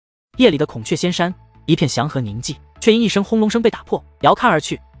夜里的孔雀仙山一片祥和宁寂，却因一声轰隆声被打破。遥看而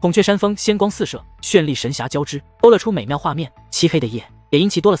去，孔雀山峰仙光四射，绚丽神霞交织，勾勒出美妙画面。漆黑的夜也因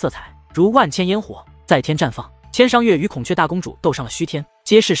其多了色彩，如万千烟火在天绽放。千商月与孔雀大公主斗上了虚天，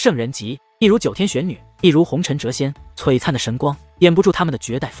皆是圣人级，一如九天玄女，一如红尘谪仙，璀璨的神光掩不住他们的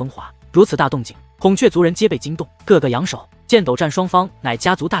绝代风华。如此大动静，孔雀族人皆被惊动，个个扬手。见斗战双方乃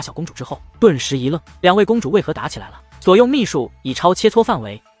家族大小公主之后，顿时一愣，两位公主为何打起来了？所用秘术已超切磋范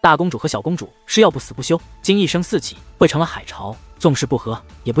围，大公主和小公主是要不死不休，今一声四起，汇成了海潮。纵使不和，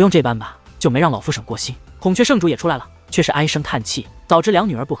也不用这般吧，就没让老夫省过心。孔雀圣主也出来了，却是唉声叹气，早知两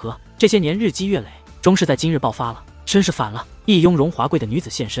女儿不和，这些年日积月累，终是在今日爆发了，真是反了。一雍容华贵的女子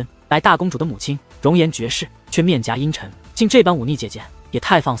现身，乃大公主的母亲，容颜绝世，却面颊阴沉，竟这般忤逆姐姐，也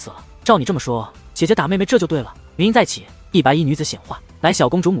太放肆了。照你这么说，姐姐打妹妹这就对了。云音再起，一白衣女子显化，乃小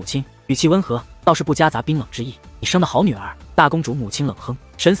公主母亲，语气温和，倒是不夹杂冰冷之意。你生的好女儿。大公主母亲冷哼，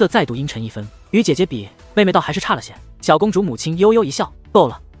神色再度阴沉一分，与姐姐比，妹妹倒还是差了些。小公主母亲悠悠一笑，够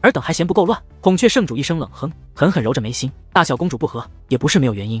了，尔等还嫌不够乱。孔雀圣主一声冷哼，狠狠揉着眉心，大小公主不和也不是没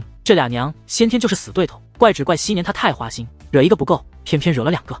有原因，这俩娘先天就是死对头，怪只怪昔年她太花心，惹一个不够，偏偏惹了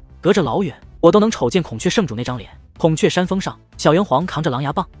两个，隔着老远我都能瞅见孔雀圣主那张脸。孔雀山峰上，小圆皇扛着狼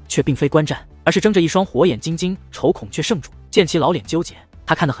牙棒，却并非观战，而是睁着一双火眼金睛瞅孔雀圣主。见其老脸纠结，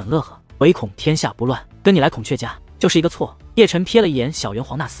他看得很乐呵，唯恐天下不乱，跟你来孔雀家就是一个错。叶辰瞥了一眼小圆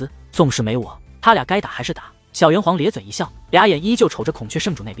皇那厮，纵是没我，他俩该打还是打。小圆皇咧嘴一笑，俩眼依旧瞅着孔雀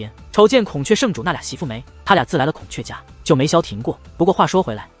圣主那边。瞅见孔雀圣主那俩媳妇没，他俩自来了孔雀家就没消停过。不过话说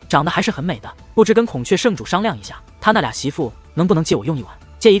回来，长得还是很美的，不知跟孔雀圣主商量一下，他那俩媳妇能不能借我用一晚？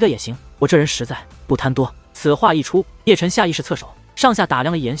借一个也行，我这人实在不贪多。此话一出，叶辰下意识侧手，上下打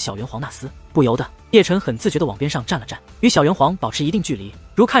量了一眼小圆皇那厮，不由得叶辰很自觉地往边上站了站，与小圆皇保持一定距离，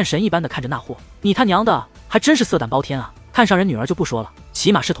如看神一般的看着那货。你他娘的还真是色胆包天啊！看上人女儿就不说了，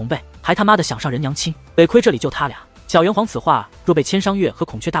起码是同辈，还他妈的想上人娘亲，得亏这里就他俩。小圆皇此话若被千商月和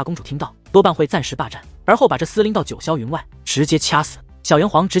孔雀大公主听到，多半会暂时霸占，而后把这厮拎到九霄云外，直接掐死。小圆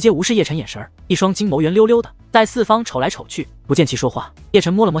皇直接无视叶辰眼神，一双金眸圆溜溜的在四方瞅来瞅去，不见其说话。叶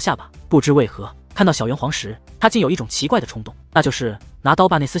辰摸了摸下巴，不知为何看到小圆皇时，他竟有一种奇怪的冲动，那就是拿刀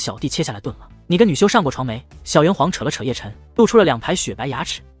把那厮小弟切下来炖了。你跟女修上过床没？小圆皇扯了扯叶辰，露出了两排雪白牙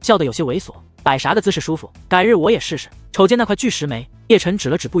齿，笑得有些猥琐。摆啥个姿势舒服？改日我也试试。瞅见那块巨石没？叶辰指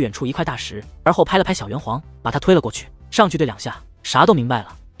了指不远处一块大石，而后拍了拍小圆皇，把他推了过去，上去对两下，啥都明白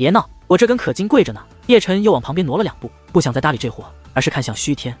了。别闹，我这根可劲跪着呢。叶辰又往旁边挪了两步，不想再搭理这货，而是看向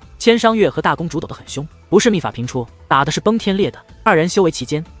虚天。千商月和大公主斗得很凶，不是秘法频出，打的是崩天裂地，二人修为其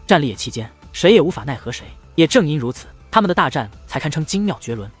间，战力也其间，谁也无法奈何谁。也正因如此，他们的大战才堪称精妙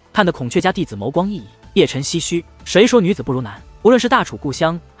绝伦，看得孔雀家弟子眸光熠熠。叶辰唏嘘，谁说女子不如男？无论是大楚故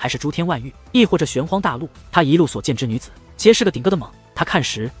乡，还是诸天万域，亦或者玄荒大陆，他一路所见之女子，皆是个顶个的猛。他看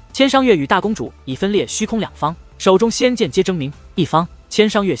时，千商月与大公主已分裂虚空两方，手中仙剑皆争鸣。一方，千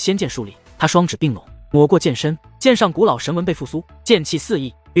商月仙剑竖立，他双指并拢，抹过剑身，剑上古老神纹被复苏，剑气四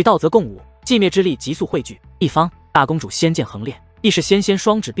溢，与道则共舞，寂灭之力急速汇聚。一方，大公主仙剑横列，亦是仙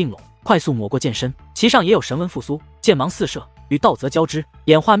双指并拢，快速抹过剑身，其上也有神纹复苏，剑芒四射，与道则交织，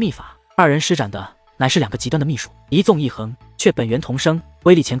演化秘法。二人施展的乃是两个极端的秘术，一纵一横，却本源同生，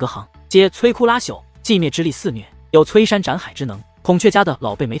威力前隔行，皆摧枯拉朽，寂灭之力肆虐，有摧山斩海之能。孔雀家的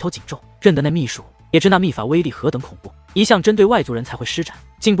老辈眉头紧皱，认得那秘术，也知那秘法威力何等恐怖，一向针对外族人才会施展，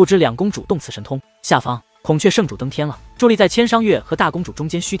竟不知两公主动此神通。下方，孔雀圣主登天了，伫立在千商月和大公主中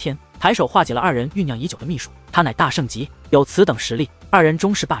间虚天，抬手化解了二人酝酿已久的秘术。他乃大圣级，有此等实力，二人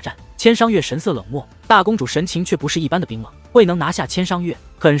终是霸占。千商月神色冷漠，大公主神情却不是一般的冰冷，未能拿下千商月，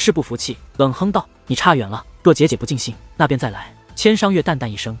很是不服气，冷哼道：“你差远了，若姐姐不尽兴，那便再来。”千商月淡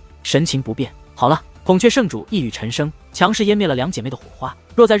淡一声，神情不变。好了。孔雀圣主一语沉声，强势湮灭了两姐妹的火花。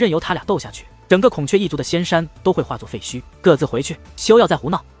若再任由他俩斗下去，整个孔雀一族的仙山都会化作废墟。各自回去，休要再胡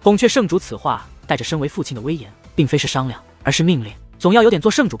闹。孔雀圣主此话带着身为父亲的威严，并非是商量，而是命令，总要有点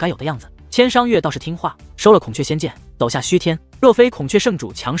做圣主该有的样子。千商月倒是听话，收了孔雀仙剑，走下虚天。若非孔雀圣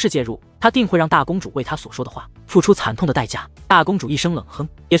主强势介入，他定会让大公主为他所说的话付出惨痛的代价。大公主一声冷哼，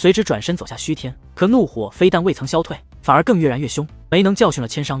也随之转身走下虚天。可怒火非但未曾消退，反而更越燃越凶。没能教训了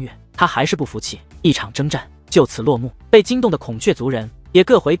千商月，他还是不服气。一场征战就此落幕。被惊动的孔雀族人也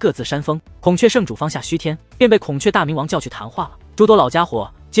各回各自山峰。孔雀圣主方下虚天，便被孔雀大明王叫去谈话了。诸多老家伙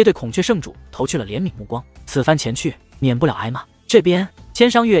皆对孔雀圣主投去了怜悯目光。此番前去，免不了挨骂。这边千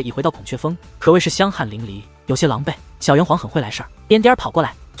商月已回到孔雀峰，可谓是香汗淋漓，有些狼狈。小圆皇很会来事儿，颠颠跑过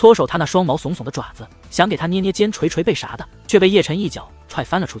来，搓手他那双毛耸耸的爪子，想给他捏捏肩、捶捶背啥的，却被叶辰一脚踹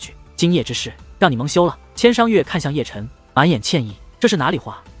翻了出去。今夜之事，让你蒙羞了。千商月看向叶辰，满眼歉意。这是哪里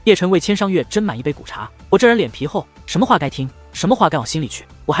话？叶辰为千商月斟满一杯古茶。我这人脸皮厚，什么话该听，什么话该往心里去。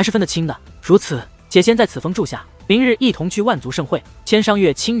我还是分得清的。如此，且先在此风住下，明日一同去万族盛会。千商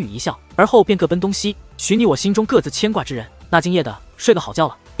月轻语一笑，而后便各奔东西，许你我心中各自牵挂之人。那今夜的睡个好觉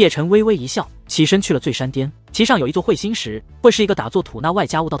了。叶辰微微一笑，起身去了最山巅，其上有一座会心石，会是一个打坐吐纳外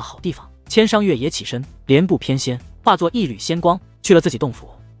家悟道的好地方。千商月也起身，莲步翩跹，化作一缕仙光，去了自己洞府。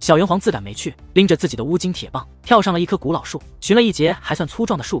小圆皇自感没趣，拎着自己的乌金铁棒，跳上了一棵古老树，寻了一截还算粗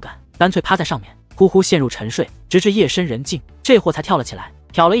壮的树干，干脆趴在上面，呼呼陷入沉睡，直至夜深人静，这货才跳了起来，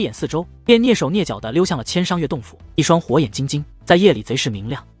瞟了一眼四周，便蹑手蹑脚地溜向了千商月洞府。一双火眼金睛，在夜里贼是明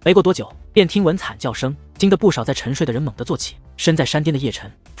亮。没过多久，便听闻惨叫声，惊得不少在沉睡的人猛地坐起。身在山巅的叶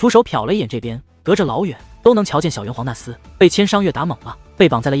辰俯手瞟了一眼这边，隔着老远都能瞧见小圆皇那厮被千商月打懵了，被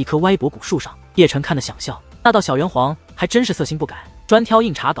绑在了一棵歪脖古树上。叶辰看得想笑，那道小圆皇还真是色心不改，专挑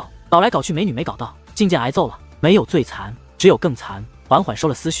硬茬搞，搞来搞去美女没搞到，竟见挨揍了。没有最惨，只有更惨。缓缓收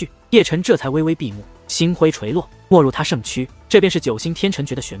了思绪，叶辰这才微微闭目，星辉垂落，没入他圣躯。这便是九星天辰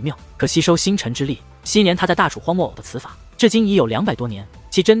诀的玄妙，可吸收星辰之力。昔年他在大楚荒木偶的此法，至今已有200多年，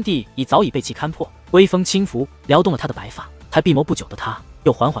其真谛已早已被其勘破。微风轻拂，撩动了他的白发。才闭眸不久的他，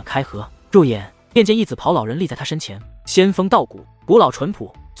又缓缓开合，入眼便见一紫袍老人立在他身前，仙风道骨，古老淳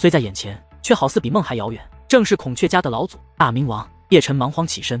朴，虽在眼前，却好似比梦还遥远。正是孔雀家的老祖大明王。叶辰忙慌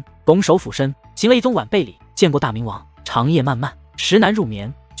起身，拱手俯身，行了一宗晚辈礼。见过大明王，长夜漫漫，实难入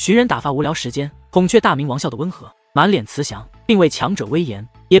眠，寻人打发无聊时间。孔雀大明王笑得温和，满脸慈祥，并未强者威严，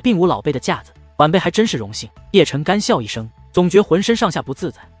也并无老辈的架子。晚辈还真是荣幸。叶辰干笑一声，总觉浑身上下不自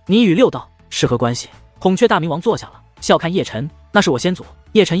在。你与六道是何关系？孔雀大明王坐下了，笑看叶辰，那是我先祖。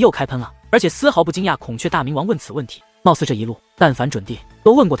叶辰又开喷了，而且丝毫不惊讶孔雀大明王问此问题。貌似这一路，但凡准地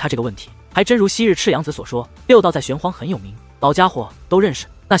都问过他这个问题，还真如昔日赤阳子所说，六道在玄荒很有名，老家伙都认识。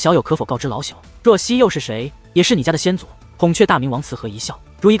那小友可否告知老朽，若曦又是谁？也是你家的先祖？孔雀大明王慈和一笑，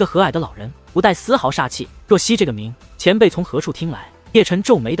如一个和蔼的老人，不带丝毫煞气。若曦这个名，前辈从何处听来？叶辰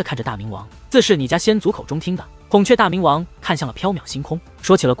皱眉地看着大明王，自是你家先祖口中听的。孔雀大明王看向了缥缈星空，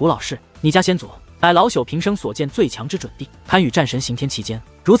说起了古老事。你家先祖乃老朽平生所见最强之准地，堪与战神刑天期间，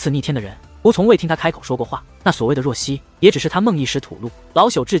如此逆天的人，无从未听他开口说过话。那所谓的若曦，也只是他梦一时吐露，老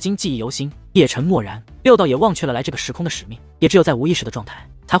朽至今记忆犹新。叶辰默然，六道也忘却了来这个时空的使命，也只有在无意识的状态，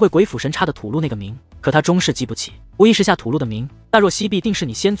才会鬼斧神差的吐露那个名。可他终是记不起无意识下吐露的名，那若曦必定是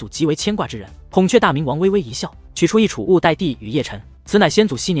你先祖极为牵挂之人。孔雀大明王微微一笑，取出一储物代递与叶辰，此乃先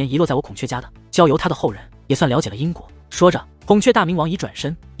祖昔年遗落在我孔雀家的，交由他的后人，也算了解了因果。说着，孔雀大明王已转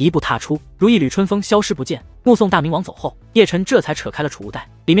身，一步踏出，如一缕春风消失不见。目送大明王走后，叶辰这才扯开了储物袋，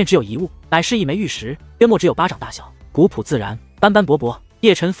里面只有一物，乃是一枚玉石，约莫只有巴掌大小，古朴自然，斑斑驳驳。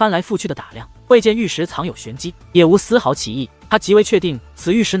叶辰翻来覆去的打量，未见玉石藏有玄机，也无丝毫奇异。他极为确定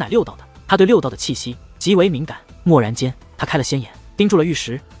此玉石乃六道的，他对六道的气息极为敏感。蓦然间，他开了仙眼，盯住了玉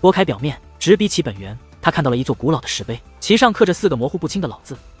石，拨开表面，直逼其本源。他看到了一座古老的石碑，其上刻着4个模糊不清的老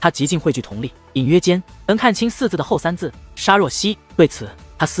字。他极尽汇聚同力，隐约间能看清4字的后3字沙若曦。对此，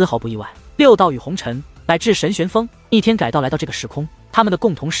他丝毫不意外。六道与红尘乃至神玄风逆天改道来到这个时空，他们的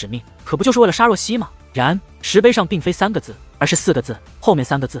共同使命可不就是为了沙若曦吗？然石碑上并非3个字，而是4个字，后面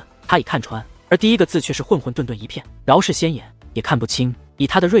3个字他已看穿，而第1个字却是混混沌沌一片，饶是仙眼也看不清。以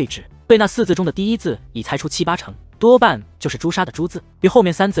他的睿智，对那4字中的第1字已猜出7、8成，多半就是朱砂的朱字，与后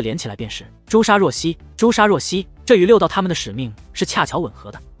面3字连起来便是朱砂若曦。朱砂若曦，这与六道他们的使命是恰巧吻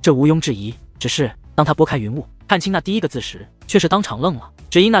合的，这毋庸置疑。只是当他拨开云雾，看清那第1个字时，却是当场愣了。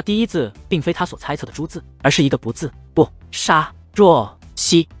只因那第1字并非他所猜测的朱字，而是一个不字，不沙若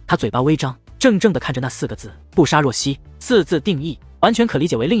曦。他嘴巴微张，怔怔地看着那4个字，不沙若曦，4字定义完全可理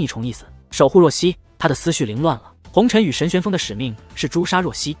解为另一重意思，守护若曦。他的思绪凌乱了。红尘与神玄风的使命是诛杀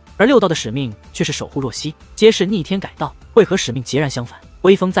若曦，而六道的使命却是守护若曦，皆是逆天改道，为何使命截然相反？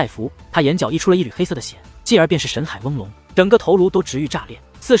微风再拂，他眼角溢出了一缕黑色的血，继而便是神海翁龙，整个头颅都直欲炸裂，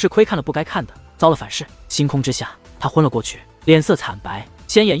似是窥看了不该看的，遭了反噬。星空之下，他昏了过去，脸色惨白，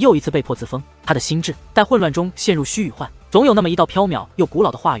仙眼又一次被迫自封。他的心智在混乱中陷入虚与幻，总有那么一道缥缈又古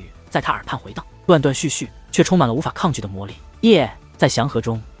老的话语在他耳畔回荡，断断续续，却充满了无法抗拒的魔力。夜在祥和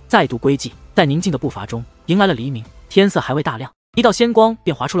中再度归寂，在宁静的步伐中迎来了黎明。天色还未大亮，一道仙光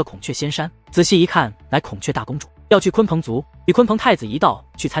便划出了孔雀仙山，仔细一看，乃孔雀大公主要去鲲鹏族，与鲲鹏太子一道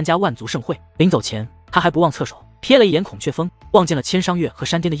去参加万族盛会。临走前，他还不忘侧手瞥了一眼孔雀峰，望见了千商月和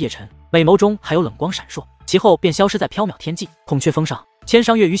山巅的叶辰，美眸中还有冷光闪烁，其后便消失在缥缈天际。孔雀峰上，千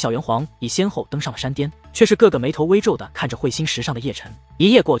商月与小圆皇已先后登上了山巅，却是个个眉头微皱的看着彗星石上的叶辰。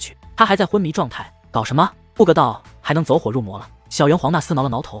一夜过去，他还在昏迷状态，搞什么？不个道还能走火入魔了？小圆皇那厮挠了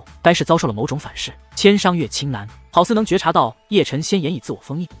挠头，该是遭受了某种反噬。千商月轻喃，好似能觉察到叶辰仙眼已自我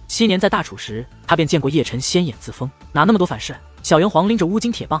封印。昔年在大楚时，他便见过叶辰仙眼自封，哪那么多反噬？小圆皇拎着乌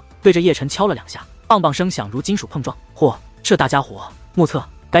金铁棒，对着叶辰敲了2下，棒棒声响如金属碰撞。嚯，这大家伙目测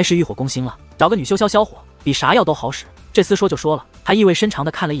该是欲火攻心了，找个女修消火，比啥药都好使。这厮说就说了，还意味深长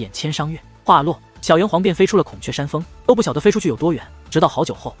地看了一眼千商月。话落，小圆皇便飞出了孔雀山峰，都不晓得飞出去有多远。直到好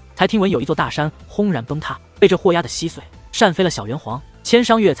久后，才听闻有一座大山轰然崩塌，被这祸压得稀碎，扇飞了小圆皇。千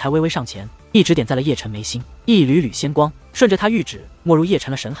商月才微微上前，一指点在了叶辰眉心，一缕缕仙光顺着他玉指没入叶辰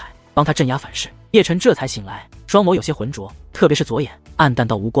的神海，帮他镇压反噬。叶辰这才醒来，双眸有些浑浊，特别是左眼暗淡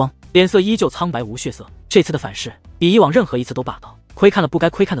到无光，脸色依旧苍白无血色。这次的反噬比以往任何一次都霸道，窥看了不该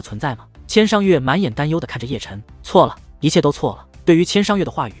窥看的存在吗？千商月满眼担忧地看着叶辰，错了，一切都错了。对于千商月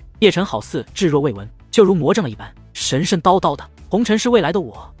的话语，叶辰好似置若未闻，就如魔怔了一般，神神叨叨的。红尘是未来的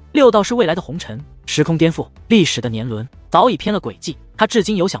我，六道是未来的红尘，时空颠覆，历史的年轮早已偏了轨迹。他至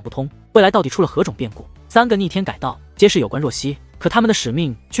今有想不通，未来到底出了何种变故？三个逆天改道皆是有关若曦，可他们的使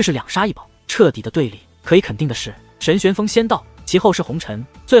命却是两杀一保，彻底的对立。可以肯定的是，神玄峰先到，其后是红尘，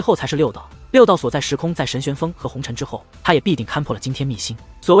最后才是六道。六道所在时空在神玄峰和红尘之后，他也必定看破了惊天秘辛。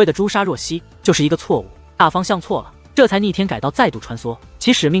所谓的诛杀若曦，就是一个错误，大方向错了，这才逆天改道再度穿梭。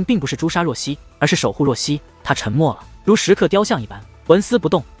其使命并不是诛杀若曦，而是守护若曦。他沉默了，如石刻雕像一般，纹丝不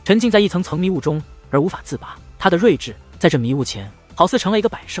动，沉浸在一层层迷雾中而无法自拔。他的睿智在这迷雾前好似成了一个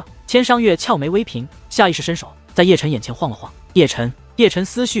摆设。千商月俏眉微颦，下意识伸手在叶辰眼前晃了晃。叶辰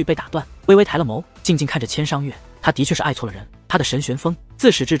思绪被打断，微微抬了眸，静静看着千商月。他的确是爱错了人，他的神玄峰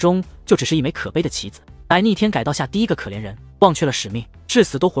自始至终就只是一枚可悲的棋子，乃逆天改道下第一个可怜人，忘却了使命，至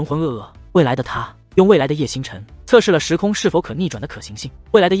死都浑浑噩噩。未来的他用未来的夜星辰测试了时空是否可逆转的可行性，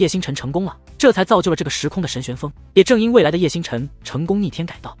未来的夜星辰成功了，这才造就了这个时空的神玄峰。也正因未来的夜星辰成功逆天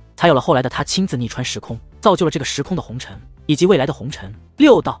改道，才有了后来的他亲自逆穿时空，造就了这个时空的红尘以及未来的红尘。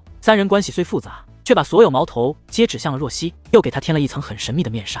六道三人关系虽复杂，却把所有矛头皆指向了若曦，又给他添了一层很神秘的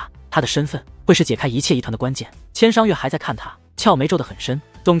面纱。他的身份会是解开一切疑团的关键。千商月还在看他，俏眉皱得很深，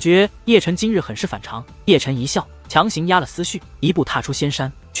总觉叶辰今日很是反常。叶辰一笑，强行压了思绪，一步踏出仙山，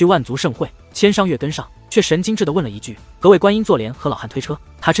去万族盛会。千商月跟上，却神经质地问了一句：何谓观音坐莲和老汉推车？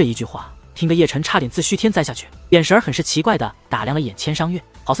他这一句话听得叶辰差点自虚天栽下去，眼神很是奇怪地打量了眼千商月，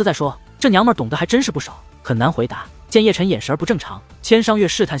好似在说这娘们懂得还真是不少，很难回答。见叶辰眼神不正常，千商月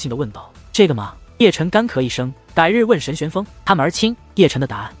试探性地问道：这个吗？叶辰干咳一声，改日问神玄峰，他门儿清。叶辰的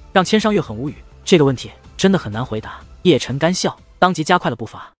答案让千商月很无语，这个问题真的很难回答。叶辰干笑，当即加快了步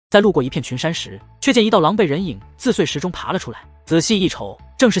伐，在路过一片群山时，却见一道狼狈人影自碎石中爬了出来。仔细一瞅，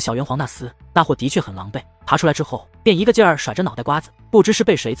正是小圆皇那厮。那货的确很狼狈，爬出来之后便一个劲儿甩着脑袋瓜子，不知是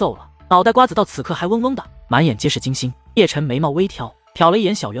被谁揍了，脑袋瓜子到此刻还嗡嗡的，满眼皆是惊心。叶辰眉毛微挑，瞟了一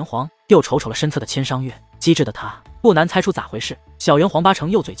眼小圆皇，又瞅瞅了身侧的千商月。机智的他不难猜出咋回事，小圆皇八成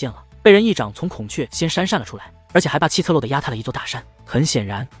又嘴贱了，被人一掌从孔雀仙山扇了出来，而且还霸气侧漏的压塌了一座大山。很显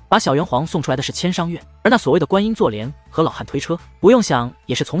然，把小圆皇送出来的是千商月，而那所谓的观音坐莲和老汉推车，不用想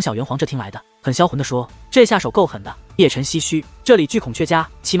也是从小圆皇这听来的。很销魂地说：这下手够狠的。叶辰唏嘘，这里距孔雀家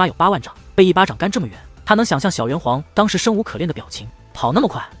起码有8万丈，被一巴掌干这么远，他能想象小圆皇当时生无可恋的表情。跑那么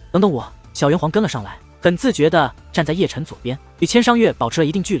快，等等我！小圆皇跟了上来，很自觉地站在叶辰左边，与千商月保持了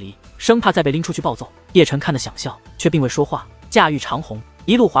一定距离，生怕再被拎出去暴揍。叶辰看得想笑，却并未说话，驾驭长虹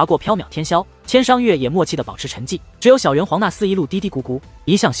一路划过缥缈天霄。千商月也默契地保持沉寂，只有小圆皇那厮一路嘀嘀咕咕。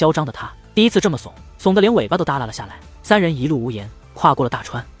一向嚣张的他第一次这么怂得连尾巴都耷拉了下来。三人一路无言，跨过了大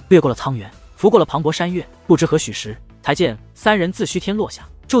川，越过了苍原，拂过了磅礴山岳，不知何许时，才见三人自虚天落下，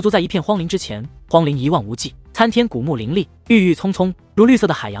驻足在一片荒林之前。荒林一望无际，参天古木林立，郁郁葱葱，如绿色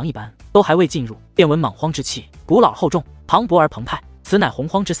的海洋一般。都还未进入，便闻莽荒之气，古老厚重，磅礴而澎湃，此乃洪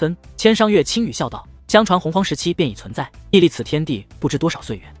荒之森。千商月轻语笑道：相传洪荒时期便已存在，屹立此天地不知多少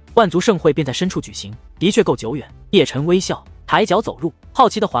岁月，万族盛会便在深处举行，的确够久远。叶辰微笑，抬脚走入，好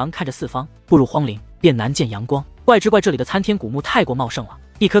奇的环看着四方。步入荒林，便难见阳光，怪之怪这里的参天古木太过茂盛了，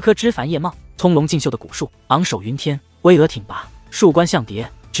一棵棵枝繁叶茂，葱茏劲秀的古树昂首云天，巍峨挺拔，树冠像蝶，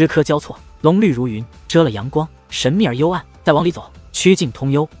枝柯交错，浓绿如云，遮了阳光，神秘而幽暗。再往里走，曲径通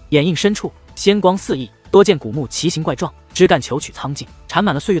幽，掩映深处，仙光四溢，多见古木奇形怪状，枝干球曲苍劲，缠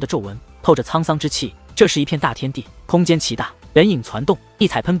满了岁月的皱纹，透着沧桑之气。这是一片大天地，空间奇大，人影攒动，异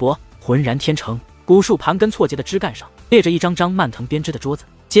彩喷薄，浑然天成。古树盘根错节的枝干上列着一张张蔓藤编织的桌子，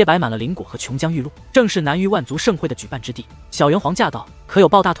皆摆满了灵果和琼浆玉露，正是南域万族盛会的举办之地。小圆皇驾到，可有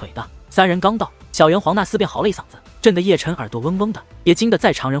抱大腿的？三人刚到，小圆皇那厮便嚎了一嗓子，震得叶辰耳朵嗡嗡的，也惊得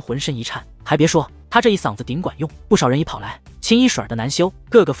在常人浑身一颤。还别说，他这一嗓子顶管用，不少人已跑来，清一水的难修，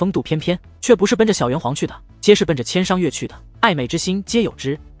个个风度翩翩，却不是奔着小圆皇去的，皆是奔着千商月去的。爱美之心皆有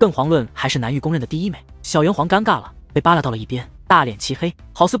之，更遑论还是南域公认的第一美。小圆皇尴尬了，被扒拉到了一边，大脸漆黑，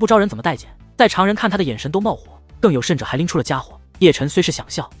好似不招人怎么待见。在常人看他的眼神都冒火，更有甚者还拎出了家伙。叶辰虽是想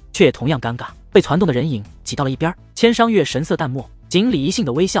笑，却也同样尴尬，被攒动的人影挤到了一边。千商月神色淡漠，仅礼仪性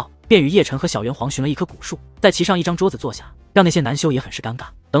的微笑，便与叶辰和小圆皇寻了一棵古树，在其上一张桌子坐下，让那些男修也很是尴尬。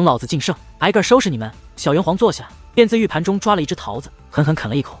等老子晋升，挨个收拾你们。小元皇坐下，便自玉盘中抓了一只桃子，狠狠啃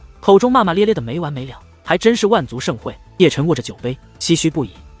了一口，口中骂骂咧咧的没完没了。还真是万族盛会。叶辰握着酒杯，唏嘘不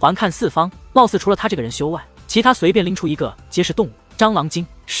已，环看四方，貌似除了他这个人修外，其他随便拎出一个皆是动物：蟑螂精、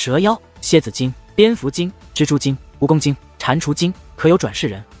蛇妖、蝎子精、蝙蝠精、蜘蛛精、蜈蚣精、蟾蜍精，可有转世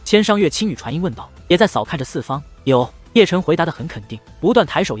人？千商月轻语传音问道，也在扫看着四方。有。叶辰回答得很肯定，不断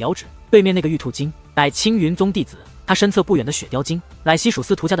抬手摇指，对面那个玉兔精乃青云宗弟子，他身侧不远的雪雕精乃西蜀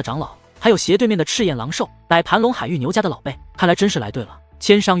司徒家的长老，还有斜对面的赤焰狼兽乃盘龙海域牛家的老辈，看来真是来对了。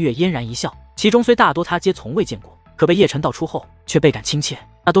千商月嫣然一笑，其中虽大多他皆从未见过，可被叶辰道出后却倍感亲切，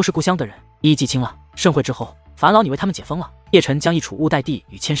那都是故乡的人，一一记清了。盛会之后，烦劳你为他们解封了。叶辰将一储物带递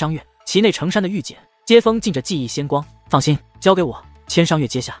与千商月，其内成山的玉简接封浸着记忆仙光，放心，交给我。千商月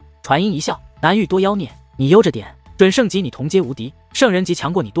接下，传音一笑，南域多妖孽，你悠着点，准圣级你同阶无敌，圣人级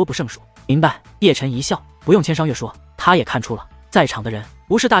强过你多不胜数。明白。叶辰一笑，不用千商月说，他也看出了，在场的人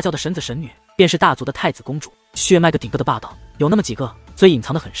不是大教的神子神女，便是大族的太子公主，血脉个顶个的霸道。有那么几个，虽隐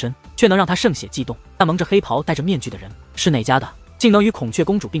藏得很深，却能让他圣血悸动。那蒙着黑袍戴着面具的人是哪家的？竟能与孔雀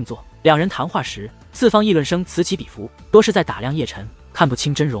公主并坐。两人谈话时，四方议论声此起彼伏，多是在打量叶辰，看不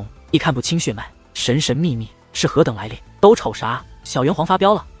清真容，亦看不清血脉，神神秘秘，是何等来历？都瞅啥？小元皇发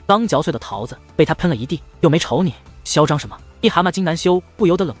飙了，刚嚼碎的桃子被他喷了一地，又没瞅你，嚣张什么？一蛤蟆精难修不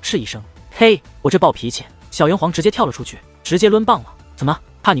由得冷斥一声：“嘿，我这暴脾气！”小元皇直接跳了出去，直接抡棒了。怎么，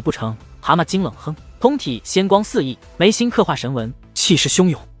怕你不成？蛤蟆精冷哼，通体仙光四溢，眉心刻画神纹，气势汹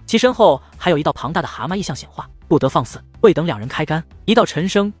涌。其身后还有一道庞大的蛤蟆意象显化，不得放肆。未等两人开干，一道沉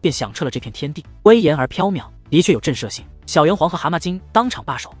声便响彻了这片天地，威严而飘渺，的确有震慑性。小元皇和蛤蟆精当场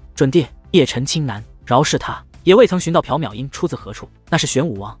罢手。准弟，叶辰轻喃，饶是他也未曾寻到缥缈音出自何处，那是玄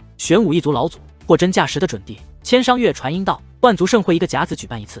武王，玄武一族老祖，货真价实的准帝。千商月传音道，万族盛会一个甲子举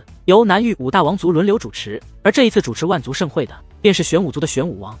办一次，由南域五大王族轮流主持，而这一次主持万族盛会的便是玄武族的玄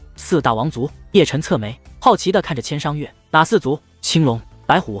武王。四大王族。叶辰侧眉，好奇地看着千商月，哪四族？青龙、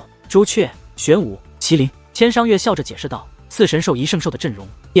白虎、朱雀、玄武、麒麟。千商月笑着解释道，四神兽一圣兽的阵容。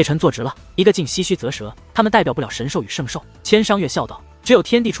叶辰坐直了，一个劲唏嘘啧舌，他们代表不了神兽与圣兽。千商月笑道，只有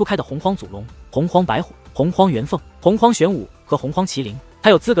天地初开的洪荒祖龙、洪荒白虎、洪荒元凤、洪荒玄武和洪荒麒麟，才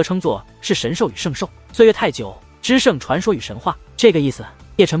有资格称作是神兽与圣兽。岁月太久，知圣传说与神话，这个意思。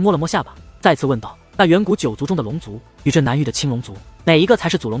叶辰摸了摸下巴，再次问道，那远古九族中的龙族与这南域的青龙族，哪一个才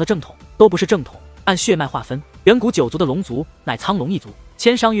是祖龙的正统？都不是正统。按血脉划分，远古九族的龙族乃苍龙一族。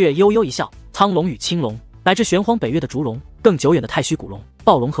千商月悠悠一笑，苍龙与青龙乃至玄荒北岳的烛龙，更久远的太虚古龙、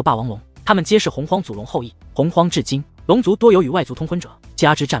暴龙和霸王龙，他们皆是洪荒祖龙后裔。洪荒至今，龙族多有与外族通婚者，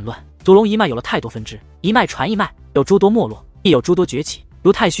加之战乱，祖龙一脉有了太多分支，一脉传一脉，有诸多没落，亦有诸多崛起。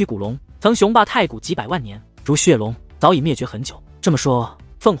如太虚古龙曾雄霸太古几百万年，如血龙早已灭绝很久。这么说，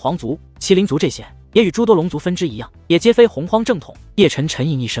凤凰族、麒麟族这些也与诸多龙族分支一样，也皆非洪荒正统。叶辰沉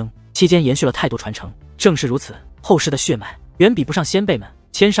吟一声，期间延续了太多传承。正是如此，后世的血脉远比不上先辈们。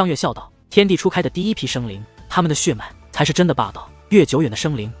千商月笑道，天地初开的第一批生灵，他们的血脉才是真的霸道，越久远的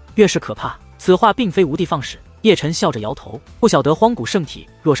生灵越是可怕。此话并非无的放矢。叶辰笑着摇头，不晓得荒古圣体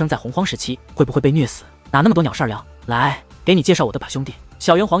若生在洪荒时期，会不会被虐死？哪那么多鸟事儿聊？来，给你介绍我的把兄弟。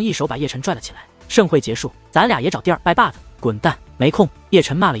小元皇一手把叶辰拽了起来。盛会结束，咱俩也找地儿拜把子。滚蛋，没空。叶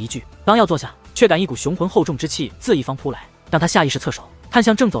辰骂了一句，刚要坐下，却感一股雄浑厚重之气自一方扑来，让他下意识侧手看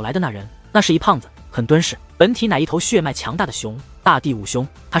向正走来的那人。那是一胖子，很敦实，本体乃一头血脉强大的熊，大地五雄。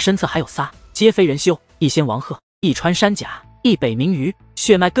他身侧还有仨，皆非人修，一仙王鹤，一穿山甲，一北冥鱼，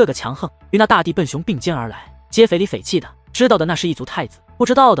血脉个个强横，与那大地笨熊并肩而来，皆匪里匪气的。知道的那是一族太子，不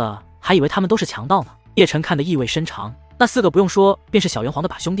知道的还以为他们都是强盗呢。叶辰看得意味深长，那四个不用说便是小元皇的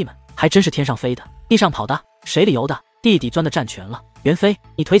把兄弟们，还真是天上飞的，地上跑的，水里游的，地底钻的占全了。元飞，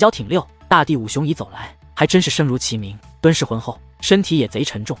你腿脚挺溜。大地五雄已走来，还真是声如其名，敦实浑厚，身体也贼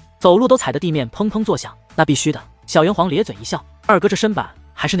沉重，走路都踩得地面砰砰作响。那必须的。小元皇咧嘴一笑，二哥这身板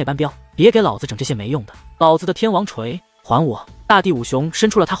还是那般彪，别给老子整这些没用的。老子的天王锤还我！大地五雄伸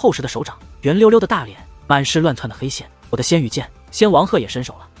出了他厚实的手掌，圆溜溜的大脸，满是乱窜的黑线。我的仙羽剑，仙王鹤也伸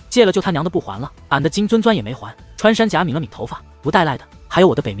手了，借了就他娘的不还了。俺的金尊钻也没还。穿山甲抿了抿头发，不带赖的。还有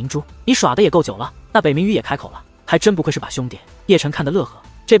我的北冥珠，你耍的也够久了。那北冥鱼也开口了，还真不愧是把兄弟。叶辰看得乐呵，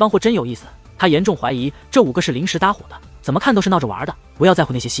这帮货真有意思。他严重怀疑这五个是临时搭伙的，怎么看都是闹着玩的。不要在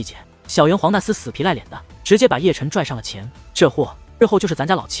乎那些细节。小元皇那厮死皮赖脸的，直接把叶辰拽上了前。这货日后就是咱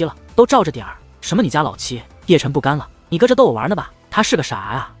家老七了，都照着点儿。什么你家老七？叶辰不甘了，你搁这逗我玩呢吧？他是个啥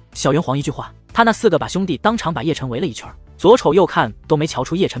啊？小元皇一句话，他那四个把兄弟当场把叶辰围了一圈，左瞅右看都没瞧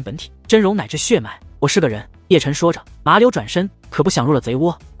出叶辰本体，真容乃至血脉。我是个人。叶辰说着，麻溜转身，可不想入了贼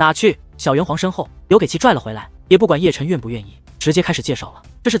窝。哪去？小元皇身后又给其拽了回来，也不管叶辰愿不愿意，直接开始介绍了。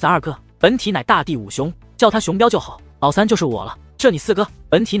这是咱二哥，本体乃大地五雄，叫他熊彪就好。老三就是我了。这你四哥，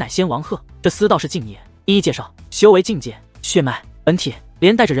本体乃仙王鹤，这厮道是境也。一一介绍，修为境界，血脉，本体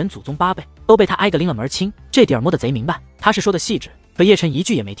连带着人祖宗8辈都被他挨个拎了门清，这底儿摸得贼明白。他是说的细致，可叶辰一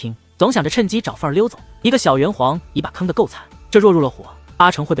句也没听，总想着趁机找缝溜走。一个小元皇已把坑得够惨，这若入了火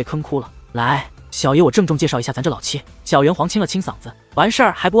，8成会被坑哭了。来，小爷我郑重介绍一下咱这老七。小元皇清了清嗓子，完事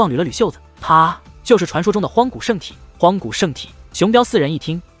儿还不忘捋了捋袖子，他就是传说中的荒古圣体。荒古圣体，熊彪4人一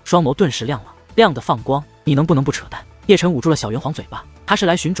听，双眸顿时亮了，亮得放光。你能不能不扯淡？叶辰捂住了小元皇嘴巴，他是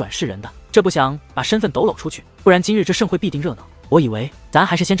来寻转世人的，这不想把身份抖搂出去，不然今日这盛会必定热闹。我以为咱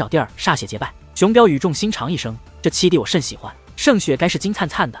还是先找地儿歃血结拜。熊彪语重心长一声，这七弟我甚喜欢，圣血该是金灿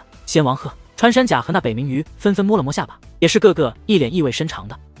灿的。仙王鹤、穿山甲和那北冥鱼纷纷摸了摸下巴，也是个个一脸意味深长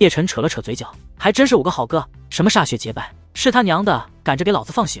的。叶辰扯了扯嘴角，还真是我个好哥，什么歃血结拜，是他娘的，赶着给老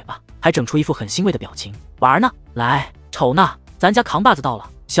子放血吧！还整出一副很欣慰的表情。玩呢？来，瞅呢，咱家扛把子到了。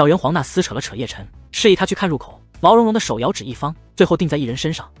小元皇那厮扯了扯叶辰，示意他去看入口。毛茸茸的手摇指一方，最后定在一人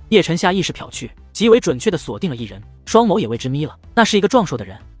身上。叶辰下意识瞟去，极为准确地锁定了一人，双眸也为之眯了。那是一个壮硕的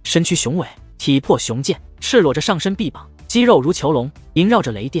人，身躯雄伟，体魄雄健，赤裸着上身臂膀，肌肉如囚笼，萦绕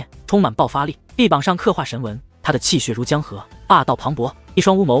着雷电，充满爆发力。臂膀上刻画神纹，他的气血如江河，霸道磅礴，一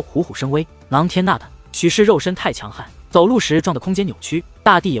双乌眸虎虎生威，狼天那的。许是肉身太强悍，走路时撞得空间扭曲，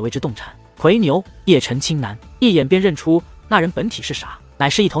大地也为之动颤。魁牛，叶辰轻喃，一眼便认出那人本体是啥，乃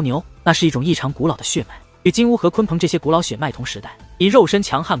是一头牛。那是一种异常古老的血脉，与金乌和鲲鹏这些古老血脉同时代，以肉身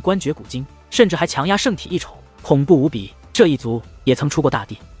强悍关绝古今，甚至还强压圣体一筹，恐怖无比。这一族也曾出过大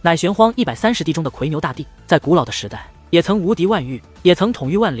帝，乃玄荒130帝中的魁牛大帝，在古老的时代也曾无敌万域，也曾统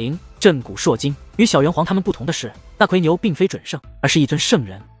御万灵，震古烁今。与小元皇他们不同的是，那魁牛并非准圣，而是一尊圣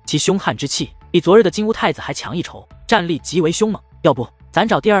人，其凶悍之气比昨日的金乌太子还强一筹，战力极为凶猛。要不咱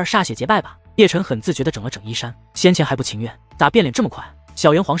找地儿歃血结拜吧？叶辰很自觉地整了整衣衫，先前还不情愿，咋变脸这么快？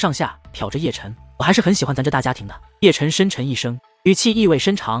小元皇上下瞟着叶辰，我还是很喜欢咱这大家庭的。叶辰深沉一声，语气意味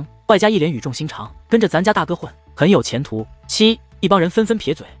深长，外加一脸语重心长，跟着咱家大哥混，很有前途。一帮人纷纷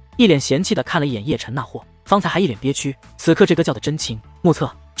撇嘴，一脸嫌弃地看了一眼叶辰那货，方才还一脸憋屈，此刻这个叫的真轻。目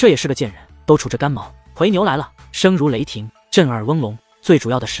测这也是个贱人，都杵着干毛。魁牛来了，声如雷霆，震耳嗡聋。最主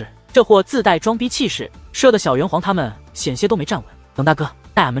要的是，这货自带装逼气势，射的小元皇他们险些都没站稳。等大哥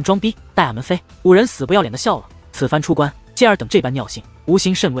带俺们装逼，带俺们飞！5人死不要脸的笑了。此番出关，见二等这般尿性，无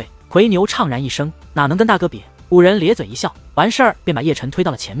心甚慰。魁牛怅然一声，哪能跟大哥比？5人咧嘴一笑，完事儿便把叶辰推到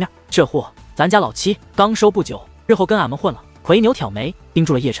了前面。这货咱家老七刚收不久，日后跟俺们混了。魁牛挑眉盯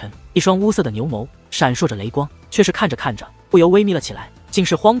住了叶辰，一双乌色的牛眸闪烁着雷光，却是看着看着不由微眯了起来，竟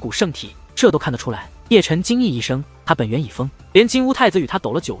是荒古圣体，这都看得出来。叶辰惊异一声，他本源已疯，连金乌太子与他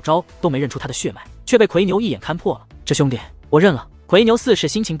抖了9招都没认出他的血脉，却被魁牛一眼看破了。这兄弟我认了。魁牛似是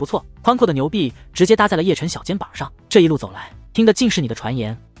心情不错，宽阔的牛臂直接搭在了叶辰小肩膀上。这一路走来，听的尽是你的传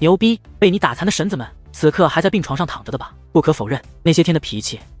言，牛逼！被你打残的神子们，此刻还在病床上躺着的吧？不可否认，那些天的脾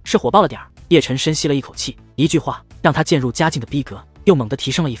气是火爆了点儿。叶辰深吸了一口气，一句话让他渐入佳境的逼格又猛地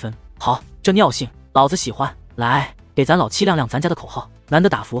提升了一分。好，这尿性老子喜欢。来，给咱老七亮亮咱家的口号，男的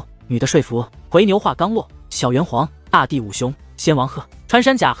打服，女的说服。魁牛话刚落，小元皇、大地五兄、仙王鹤、穿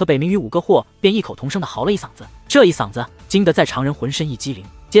山甲和北冥鱼5个货便异口同声地嚎了一嗓子。这一嗓子惊得在常人浑身一激灵，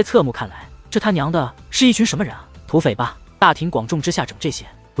皆侧目看来，这他娘的是一群什么人啊？土匪吧？大庭广众之下整这些，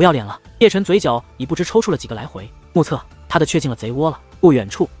不要脸了！叶辰嘴角已不知抽搐了几个来回，目测他的却进了贼窝了。不远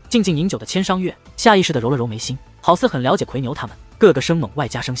处静静饮酒的千商月下意识地揉了揉眉心，好似很了解魁牛他们，个个生猛外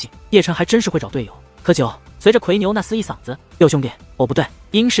加生性。叶辰还真是会找队友。喝酒，随着魁牛那厮一嗓子，六兄弟，哦不对，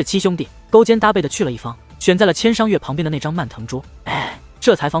应是7兄弟，勾肩搭背的去了一方，选在了千商月旁边的那张蔓藤桌。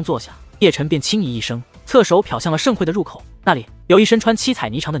这才方坐下，叶辰便轻咦一声，侧手瞟向了盛会的入口，那里有一身穿七彩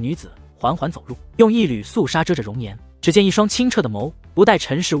霓裳的女子缓缓走入，用一缕素纱遮着容颜，只见一双清澈的眸，不带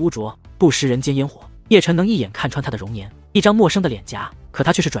尘世污浊，不食人间烟火。叶辰能一眼看穿她的容颜，一张陌生的脸颊，可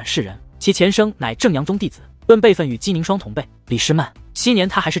她却是转世人，其前生乃正阳宗弟子，论辈分与姬宁霜同辈。李师曼，昔年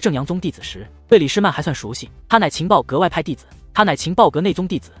他还是正阳宗弟子时，对李师曼还算熟悉，他乃情报阁外派弟子，他乃情报阁内宗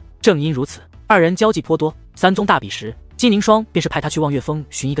弟子。正因如此，二人交际颇多。3宗大比时，姬宁霜便是派他去望月峰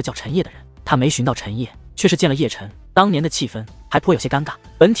寻一个叫陈烨的人，他没寻到陈烨，却是见了叶辰。当年的气氛还颇有些尴尬。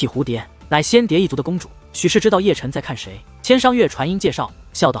本体蝴蝶乃仙蝶一族的公主，许是知道叶辰在看谁。千商月传音介绍，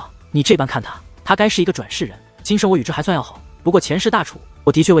笑道：“你这般看他该是一个转世人，今生我与之还算要好，不过前世大处，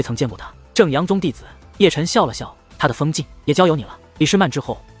我的确未曾见过他。正阳宗弟子。”叶辰笑了笑，他的风镜也交由你了。李师曼之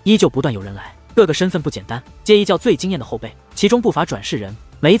后，依旧不断有人来，各个身份不简单，皆一叫最惊艳的后辈，其中不乏转世人。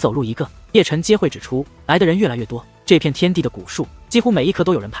每走入一个，叶辰皆会指出来的人越来越多。这片天地的古树，几乎每一棵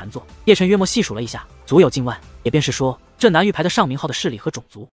都有人盘坐。叶辰约莫细数了一下，足有近万，也便是说，这南域排的上名号的势力和种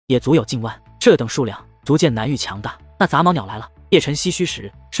族也足有近万。这等数量，足见南域强大。那杂毛鸟来了，叶辰唏嘘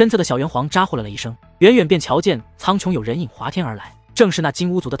时，身侧的小圆皇扎呼了一声，远远便瞧见苍穹有人影滑天而来，正是那金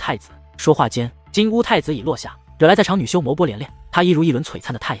乌族的太子。说话间，金乌太子已落下，惹来在场女修眸波连连。他一如一轮璀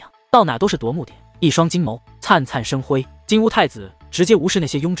璨的太阳，到哪都是夺目点，一双金眸灿灿生辉。金乌太子直接无视那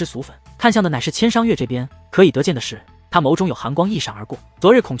些庸脂俗粉，看向的乃是千商月这边。可以得见的是，他眸中有寒光一闪而过。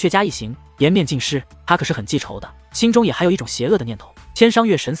昨日孔雀家一行颜面尽失，他可是很记仇的，心中也还有一种邪恶的念头。千商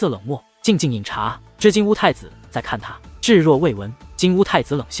月神色冷漠，静静饮茶，知金乌太子在看他，置若未闻。金乌太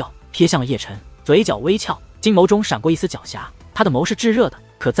子冷笑，瞥向了叶辰，嘴角微翘，金眸中闪过一丝狡黠。他的眸是炙热的，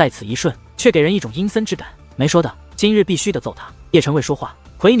可在此一瞬，却给人一种阴森之感。没说的，今日必须得揍他。叶辰未说话，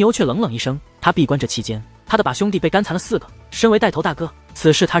奎牛却冷冷一声。他闭关这期间，他的把兄弟被干残了4个，身为带头大哥，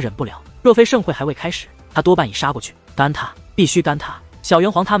此事他忍不了。若非盛会还未开始，他多半已杀过去。干他，必须干他！小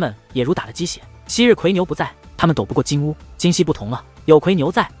圆皇他们也如打了鸡血。昔日奎牛不在，他们斗不过金乌。今夕不同了，有奎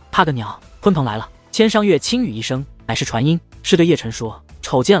牛在，怕个鸟！鲲鹏来了。千商月轻语一声，乃是传音，是对叶辰说：“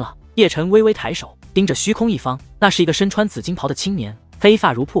瞅见了。”叶辰微微抬手，盯着虚空一方，那是一个身穿紫金袍的青年，黑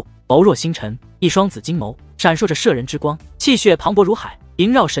发如瀑，眸若星辰，一双紫金眸闪烁着摄人之光，气血磅礴如海，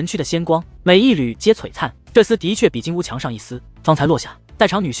萦绕神躯的仙光，每一缕皆璀璨。这丝的确比金乌强上一丝。方才落下，在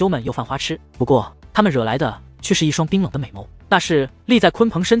场女修们又犯花痴，不过他们惹来的却是一双冰冷的美眸。那是立在鲲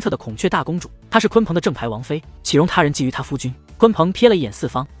鹏身侧的孔雀大公主，她是鲲鹏的正牌王妃，岂容他人觊觎她夫君？鲲鹏瞥了一眼四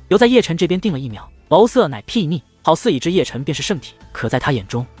方，犹在叶辰这边定了一秒，眸色乃睥睨，好似已知叶辰便是圣体，可在他眼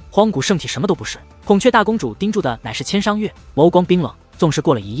中，荒古圣体什么都不是。孔雀大公主盯住的乃是千商月，眸光冰冷，纵是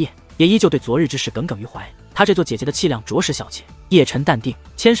过了一夜，也依旧对昨日之事耿耿于怀。她这做姐姐的气量着实小气。叶辰淡定，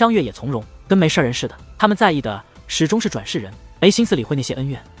千商月也从容，跟没事人似的。他们在意的始终是转世人，没心思理会那些恩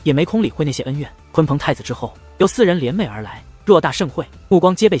怨，也没空理会那些恩怨。鲲鹏太子之后，有4人联袂而来，偌大盛会，目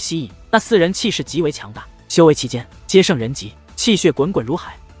光皆被吸引。那4人气势极为强大，修为期间皆胜人级，气血滚滚如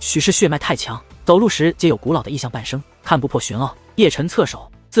海，许是血脉太强，走路时皆有古老的意象伴生，看不破玄奥。叶辰侧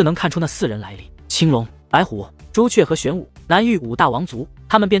手，自能看出那4人来历：青龙、白虎、朱雀和玄武，南域5大王族，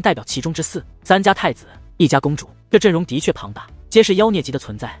他们便代表其中之4，3家太子，1家公主。这阵容的确庞大，皆是妖孽级的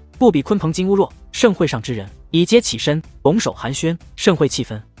存在，不比鲲鹏金乌弱。盛会上之人已皆起身拱手寒暄，盛会气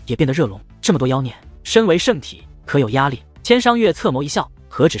氛也变得热隆。这么多妖孽，身为圣体，可有压力？千商月侧眸一笑，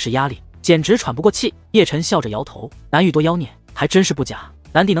何止是压力，简直喘不过气。叶辰笑着摇头，南域多妖孽，还真是不假。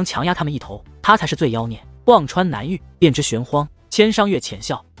南帝能强压他们一头，他才是最妖孽。望穿南域，便知玄荒。千商月浅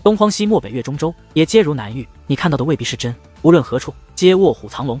笑，东荒西漠北岳中州，也皆如南域。你看到的未必是真，无论何处，皆卧虎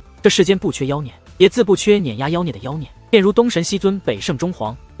藏龙。这世间不缺妖孽，也自不缺碾压妖孽的妖孽。便如东神西尊、北圣中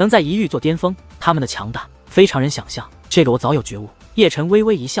皇，能在一域做巅峰，他们的强大非常人想象。这个我早有觉悟。叶辰微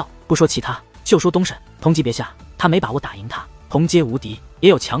微一笑，不说其他，就说东神。同级别下，他没把握打赢他，同阶无敌，也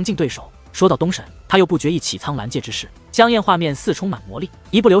有强劲对手。说到东神，他又不觉意起苍蓝界之事，香艳画面似充满魔力，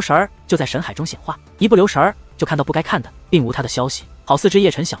一不留神儿就在神海中显化，一不留神儿就看到不该看的，并无他的消息。好似知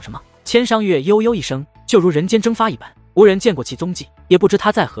叶辰想什么。千商月悠悠一声，就如人间蒸发一般，无人见过其踪迹，也不知他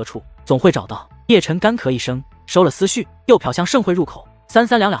在何处，总会找到。叶辰干咳一声，收了思绪，又瞟向盛会入口，三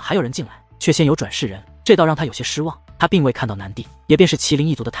三两两还有人进来，却先有转世人，这倒让他有些失望。他并未看到南帝，也便是麒麟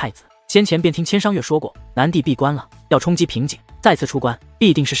一族的太子。先前便听千商月说过，南帝闭关了，要冲击瓶颈，再次出关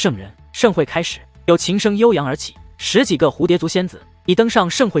必定是圣人。盛会开始，有琴声悠扬而起，10几个蝴蝶族仙子已登上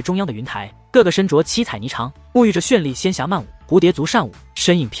盛会中央的云台，个个身着七彩霓裳，沐浴着绚丽仙霞漫舞。蝴蝶族善舞，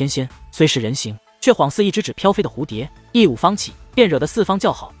身影翩跹，虽是人形，却恍似一只只飘飞的蝴蝶。一舞方起，便惹得四方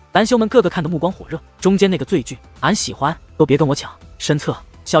叫好，蓝修们个个看得目光火热。中间那个最俊，俺喜欢，都别跟我抢。身侧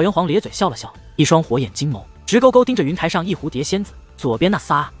小圆皇咧嘴笑了笑，一双火眼金眸直勾勾盯着云台上一蝴蝶仙子。左边那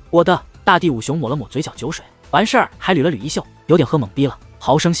仨，我的大地五雄抹了抹嘴角酒水，完事儿还捋了捋衣袖，有点喝懵逼了，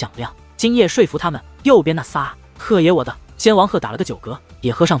嚎声响亮。今夜说服他们。右边那仨，鹤爷我的，仙王鹤打了个9格，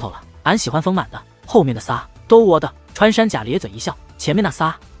也喝上头了，俺喜欢丰满的。后面的仨都我的，穿山甲咧嘴一笑。前面那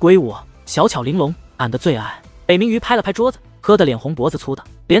仨归我，小巧玲珑，俺的最爱。北冥鱼拍了拍桌子，喝得脸红脖子粗的，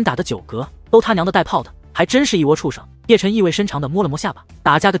连打的9格，都他娘的带炮的，还真是一窝畜生。叶辰意味深长地摸了摸下巴，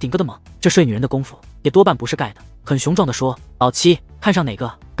打架个顶个的猛，这睡女人的功夫也多半不是盖的。很雄壮地说：“老七，看上哪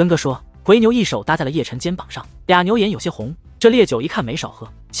个？跟哥说。”回牛一手搭在了叶辰肩膀上，俩牛眼有些红。这烈酒一看没少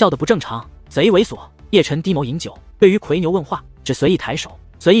喝，笑得不正常，贼猥琐。叶辰低眸饮酒，对于魁牛问话，只随意抬手，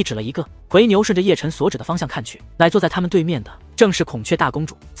随意指了一个。魁牛顺着叶辰所指的方向看去，乃坐在他们对面的正是孔雀大公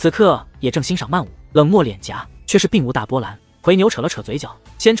主，此刻也正欣赏漫舞，冷漠脸颊却是并无大波澜。魁牛扯了扯嘴角，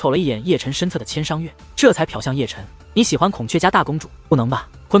先瞅了一眼叶辰身侧的千商月，这才瞟向叶辰：“你喜欢孔雀家大公主？不能吧？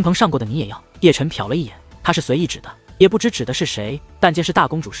鲲鹏上过的你也要？”叶辰瞟了一眼，他是随意指的，也不知指的是谁，但见是大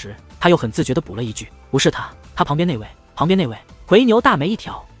公主时，他又很自觉地补了一句：“不是她，她旁边那位，旁边那位。”魁牛大眉一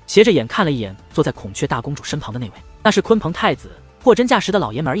挑，斜着眼看了一眼坐在孔雀大公主身旁的那位，那是鲲鹏太子，货真价实的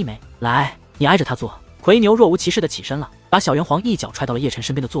老爷们儿一枚。来，你挨着他坐，魁牛若无其事的起身了，把小圆皇一脚踹到了叶辰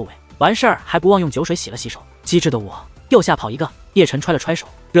身边的座位。完事儿还不忘用酒水洗了洗手。机智的我，右下跑一个。叶辰揣了揣手，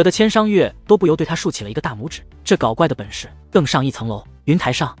惹得千商月都不由对他竖起了一个大拇指。这搞怪的本事更上一层楼。云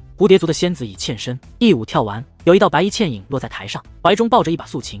台上，蝴蝶族的仙子已欠身，一舞跳完，有一道白衣倩影落在台上，怀中抱着一把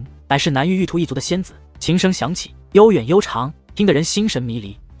素琴，乃是南域玉兔一族的仙子。琴声响起，悠远悠长，听得人心神迷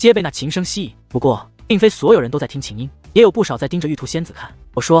离，皆被那琴声吸引。不过，并非所有人都在听琴音，也有不少在盯着玉兔仙子看。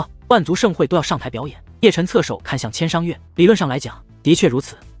我说，万族盛会都要上台表演。叶辰侧手看向千商月，理论上来讲，的确如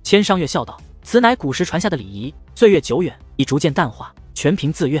此。千商月笑道：“此乃古时传下的礼仪，岁月久远，已逐渐淡化，全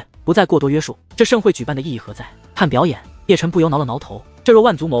凭自愿，不再过多约束。这盛会举办的意义何在？看表演。”叶辰不由挠了挠头，这若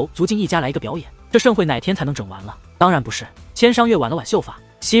万族谋族尽一家来一个表演，这盛会哪天才能整完了？当然不是。千商月挽了挽秀发，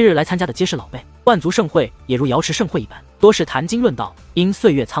昔日来参加的皆是老辈，万族盛会也如瑶池盛会一般，多是谈经论道。因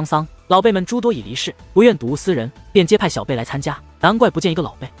岁月沧桑，老辈们诸多已离世，不愿睹物思人，便接派小辈来参加。难怪不见一个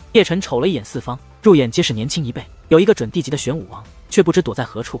老辈。叶辰瞅了一眼四方，入眼皆是年轻一辈，有一个准地级的玄武王，却不知躲在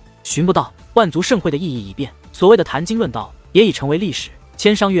何处，寻不到。万族盛会的意义已变，所谓的谈经论道也已成为历史。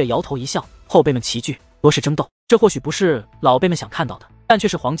千商月摇头一笑，后辈们齐聚，多是争斗，这或许不是老辈们想看到的，但却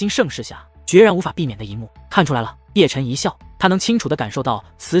是黄金盛世下决然无法避免的一幕。看出来了。叶辰一笑，他能清楚地感受到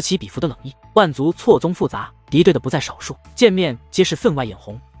此起彼伏的冷意。万族错综复杂，敌对的不在少数，见面皆是分外眼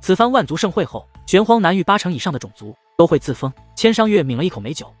红。此番万族盛会后，玄荒南域80%以上的种族都会自封。千商月抿了一口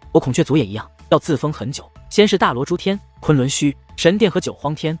美酒，我孔雀族也一样，要自封很久。先是大罗诸天、昆仑虚、神殿和九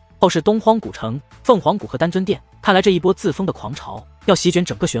荒天，后是东荒古城、凤凰谷和丹尊殿。看来这一波自封的狂潮要席卷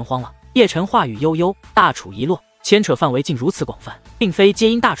整个玄荒了。叶辰话语悠悠，大楚一落，牵扯范围竟如此广泛，并非皆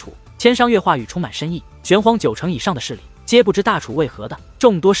因大楚。千商月话语充满深意，玄荒90%以上的势力皆不知大楚为何的，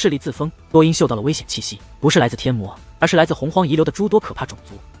众多势力自封，多因嗅到了危险气息，不是来自天魔，而是来自洪荒遗留的诸多可怕种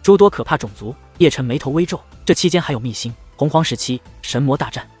族。诸多可怕种族，叶辰眉头微皱，这期间还有秘辛。洪荒时期，神魔大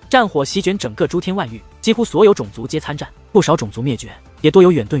战，战火席卷整个诸天万域，几乎所有种族皆参战，不少种族灭绝，也多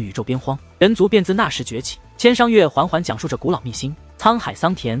有远遁宇宙边荒，人族便自那时崛起。千商月缓缓讲述着古老秘辛。沧海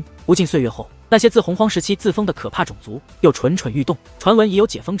桑田，无尽岁月后，那些自洪荒时期自封的可怕种族又蠢蠢欲动，传闻已有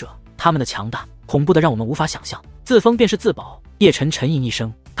解封者，他们的强大恐怖的让我们无法想象。自封便是自保。叶辰沉吟一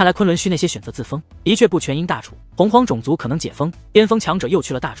声，看来昆仑虚那些选择自封，的确不全因大楚。洪荒种族可能解封，巅峰强者又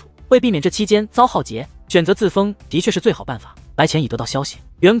去了大楚，为避免这期间遭浩劫，选择自封的确是最好办法。来前已得到消息，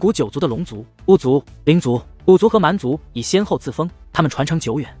远古9族的龙族、巫族、灵族、古族和蛮族已先后自封，他们传承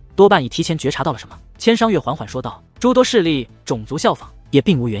久远，多半已提前觉察到了什么。千商月缓缓说道：“诸多势力、种族效仿，也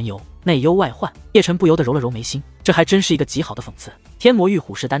并无缘由，内忧外患。”叶辰不由得揉了揉眉心，这还真是一个极好的讽刺。天魔域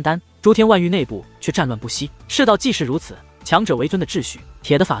虎视眈眈，诸天万域内部却战乱不息，世道既是如此，强者为尊的秩序，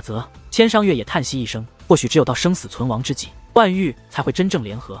铁的法则。千商月也叹息一声，或许只有到生死存亡之际，万域才会真正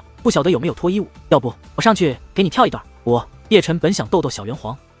联合。不晓得有没有脱衣舞？要不我上去给你跳一段。叶辰本想逗逗小圆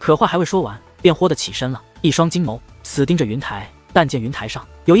皇，可话还未说完，便豁地起身了，一双金眸死盯着云台。但见云台上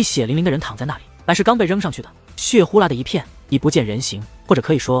有一血淋淋的人躺在那里，乃是刚被扔上去的，血呼啦的一片，已不见人形，或者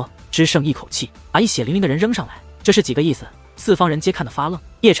可以说只剩一口气，把一血淋淋的人扔上来，这是几个意思？四方人皆看得发愣。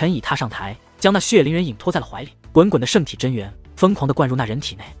叶辰已踏上台，将那血淋人影拖在了怀里，滚滚的圣体真元疯狂地灌入那人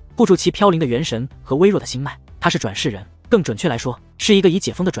体内，护住其飘零的元神和微弱的心脉。他是转世人，更准确来说，是一个已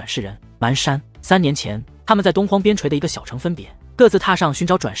解封的转世人。蛮山3年前，他们在东荒边陲的一个小城分别，各自踏上寻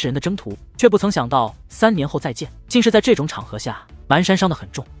找转世人的征途，却不曾想到3年后再见，竟是在这种场合下。蛮山伤得很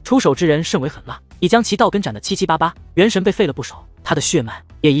重，出手之人甚为狠辣，已将其道根斩得七七八八，元神被废了不少，他的血脉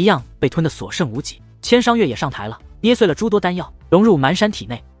也一样被吞得所剩无几。千商月也上台了，捏碎了诸多丹药，融入蛮山体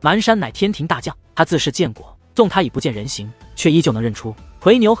内。蛮山乃天庭大将，他自是见过，纵他已不见人形，却依旧能认出。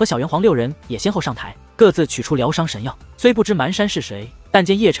魁牛和小圆皇6人也先后上台，各自取出疗伤神药。虽不知蛮山是谁，但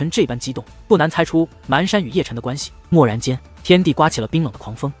见叶辰这般激动，不难猜出蛮山与叶辰的关系。蓦然间，天地刮起了冰冷的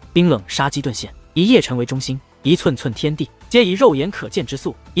狂风，冰冷杀机顿现，以叶辰为中心，一寸寸天地皆以肉眼可见之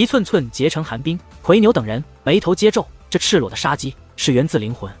速，一寸寸结成寒冰。魁牛等人眉头皆皱，这赤裸的杀机是源自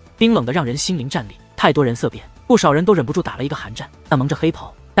灵魂，冰冷的让人心灵战栗。太多人色变，不少人都忍不住打了一个寒战。那蒙着黑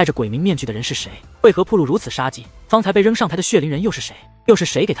袍戴着鬼名面具的人是谁？为何暴露如此杀机？方才被扔上台的血淋人又是谁？又是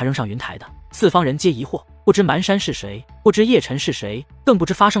谁给他扔上云台的？四方人皆疑惑，不知蛮山是谁，不知叶辰是谁，更不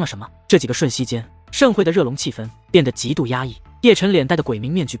知发生了什么。这几个瞬息间，盛会的热龙气氛变得极度压抑。叶辰脸戴的鬼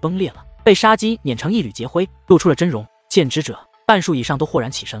名面具崩裂了，被杀机碾成一缕劫灰，露出了真容。见之者半数以上都豁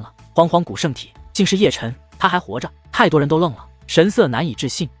然起身了。荒荒古圣体竟是叶辰，他还活着！太多人都愣了，神色难以置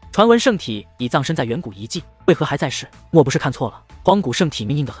信。传闻圣体已葬身在远古遗迹，为何还在世？莫不是看错了？荒古圣体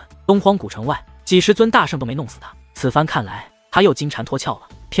命硬得很，东荒古城外几十尊大圣都没弄死他。此番看来，他又金蝉脱壳了，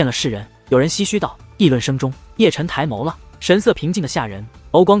骗了世人。有人唏嘘道。议论声中，叶辰抬眸了，神色平静的吓人，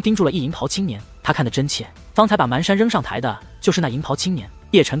眸光盯住了一银袍青年。他看得真切，方才把蛮山扔上台的就是那银袍青年。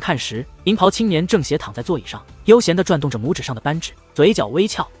叶辰看时，银袍青年正斜躺在座椅上，悠闲地转动着拇指上的扳指，嘴角微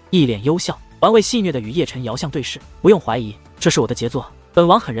翘，一脸幽笑，玩味戏谑地与叶辰遥相对视。不用怀疑，这是我的杰作，本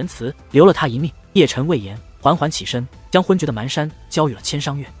王很仁慈，留了他一命。叶辰未言，缓缓起身，将昏厥的蛮山交予了千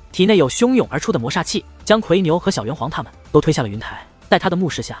商月，体内有汹涌而出的魔煞气，将魁牛和小元皇他们都推下了云台。在他的目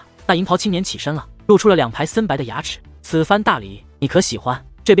视下，那银袍青年起身了，露出了2排森白的牙齿。此番大礼，你可喜欢？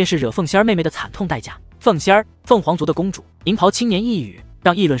这便是惹凤仙儿妹妹的惨痛代价。凤仙儿，凤凰族的公主。银袍青年一语，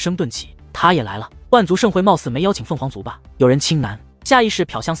让议论声顿起。他也来了，万族盛会貌似没邀请凤凰族吧？有人轻喃，下意识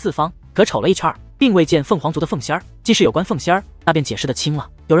瞟向四方，可瞅了一圈，并未见凤凰族的凤仙儿。既是有关凤仙儿，那便解释得清了。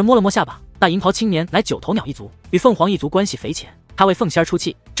有人摸了摸下巴，那银袍青年乃九头鸟一族，与凤凰一族关系匪浅。他为凤仙儿出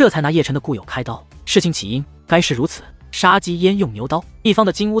气，这才拿叶辰的故友开刀。事情起因该是如此。杀鸡焉用牛刀？一方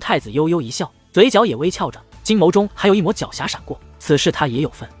的金乌太子悠悠一笑，嘴角也微翘着，金眸中还有一抹狡黠闪过。此事他也有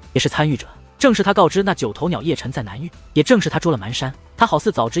份，也是参与者。正是他告知那九头鸟叶辰在南域，也正是他捉了蛮山。他好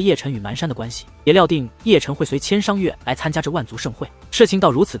似早知叶辰与蛮山的关系，也料定叶辰会随千商月来参加这万族盛会。事情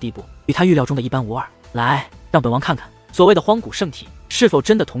到如此地步，与他预料中的一般无二。来，让本王看看所谓的荒古圣体是否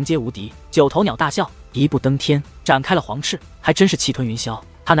真的同阶无敌。九头鸟大笑，一步登天，展开了黄翅，还真是气吞云霄。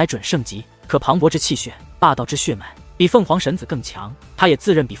他乃准圣级，可磅礴之气血，霸道之血脉，比凤凰神子更强。他也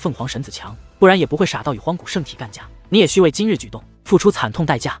自认比凤凰神子强，不然也不会傻到与荒古圣体干架。你也需为今日举动付出惨痛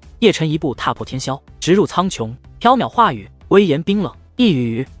代价。叶辰一步踏破天霄，直入苍穹，缥缈话语，威严冰冷，一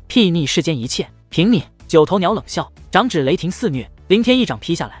语睥睨世间一切。凭你！九头鸟冷笑，掌指雷霆肆虐，凌天一掌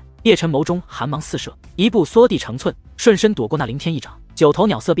劈下来。叶辰眸中寒芒四射，一步缩地成寸，瞬身躲过那凌天一掌。九头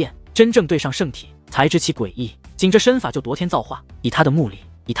鸟色变，真正对上圣体，才知其诡异。紧着身法就夺天造化，以他的目力，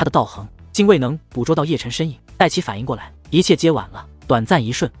以他的道行，竟未能捕捉到叶辰身影。待其反应过来，一切皆晚了。短暂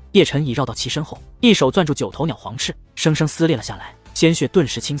一瞬，叶辰已绕到其身后，一手攥住九头鸟黄翅，生生撕裂了下来，鲜血顿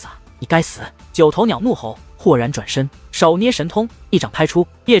时倾洒。你该死！九头鸟怒吼，豁然转身，手捏神通，一掌拍出。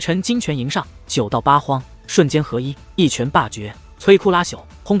叶辰金拳迎上，九道八荒瞬间合一，一拳霸绝，摧枯拉朽。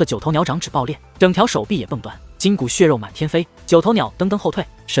轰的九头鸟掌指爆裂，整条手臂也蹦断，筋骨血肉满天飞。九头鸟噔噔后退，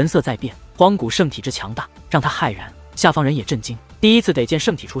神色在变。荒古圣体之强大，让他骇然，下方人也震惊。第一次得见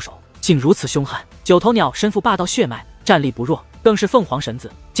圣体出手，竟如此凶悍。九头鸟身负霸道血脉，战力不弱，更是凤凰神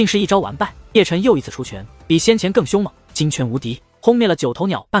子，竟是一招完败。叶辰又一次出拳，比先前更凶猛，金拳无敌，轰灭了九头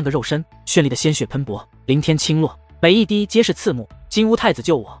鸟半个肉身。绚丽的鲜血喷薄，凌天倾落，每一滴皆是刺目。金乌太子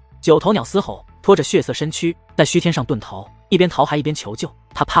救我！九头鸟嘶吼，拖着血色身躯在虚天上遁逃，一边逃还一边求救。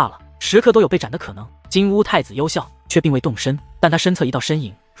他怕了，时刻都有被斩的可能。金乌太子幽笑，却并未动身，但他身侧一道身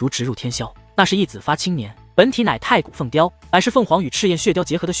影如直入天霄，那是一紫发青年，本体乃太古凤雕，乃是凤凰与赤焰血雕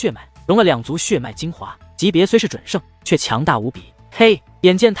结合的血脉，融了两族血脉精华，级别虽是准圣，却强大无比。嘿，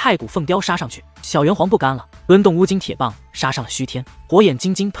眼见太古凤雕杀上去，小元皇不甘了，抡动乌金铁棒杀上了虚天，火眼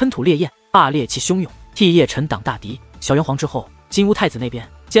金睛喷吐烈焰，霸烈气汹涌，替叶辰挡大敌。小元皇之后，金乌太子那边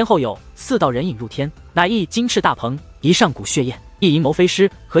先后有4道人影入天，乃一金翅大鹏，一上古血焰，一银眸飞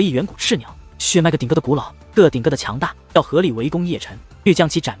狮和一远古赤鸟，血脉个顶个的古老，个顶个的强大，要合力围攻叶辰，欲将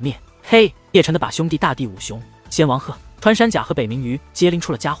其斩灭。嘿，叶辰的把兄弟大地五雄仙王鹤、穿山甲和北冥鱼皆拎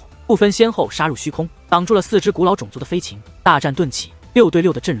出了家伙，不分先后杀入虚空，挡住了4只古老种族的飞禽。大战顿起，6对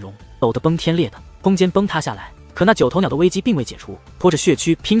6的阵容，陡得崩天裂地，空间崩塌下来。可那九头鸟的危机并未解除，拖着血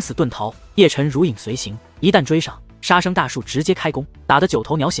躯拼死遁逃。叶辰如影随形，一旦追上，杀生大术直接开弓，打得九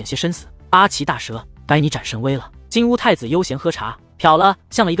头鸟险些身死。八岐大蛇，该你展神威了。金乌太子悠闲喝茶，瞟了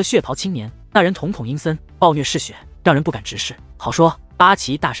像了一个血袍青年，那人瞳孔阴森，暴虐嗜血，让人不敢直视。好说。八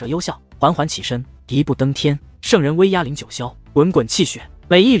岐大蛇幽笑，缓缓起身，一步登天。圣人威压凌九霄，滚滚气血，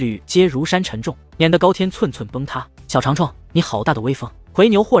每一缕皆如山沉重，碾得高天寸寸崩塌。小长虫，你好大的威风！魁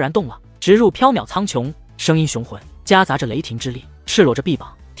牛豁然动了，直入缥缈苍穹，声音雄浑，夹杂着雷霆之力，赤裸着臂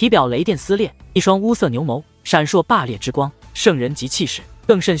膀，体表雷电撕裂，一双乌色牛眸闪烁霸烈之光，圣人级气势，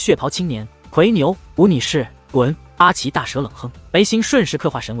更甚血袍青年。魁牛，无你事，滚！八岐大蛇冷哼，眉心瞬时刻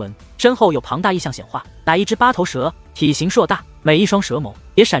画神纹，身后有庞大异象显化，乃一只8头蛇，体型硕大，每一双蛇眸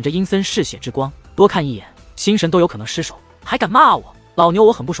也闪着阴森嗜血之光，多看一眼，心神都有可能失守。还敢骂我，老牛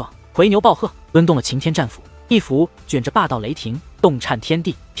我很不爽！魁牛暴喝，抡动了擎天战斧，一斧卷着霸道雷霆，动颤天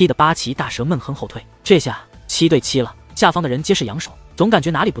地，劈得八岐大蛇闷哼后退。这下7对7了，下方的人皆是扬手，总感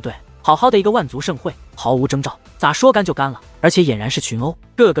觉哪里不对。好好的一个万族盛会，毫无征兆，咋说干就干了？而且俨然是群殴，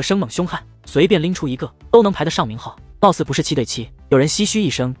个个生猛凶悍，随便拎出一个都能排得上名号。貌似不是7对7，有人唏嘘一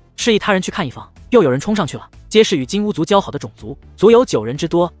声，示意他人去看一房。又有人冲上去了，皆是与金乌族交好的种族，足有9人之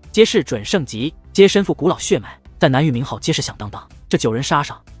多，皆是准圣级，皆身负古老血脉，在南域名号皆是响当当。这9人杀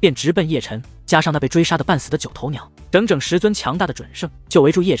上，便直奔叶辰，加上那被追杀的半死的九头鸟，整整10尊强大的准圣就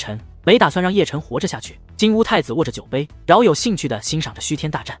围住叶辰，没打算让叶辰活着下去。金乌太子握着酒杯，饶有兴趣地欣赏着虚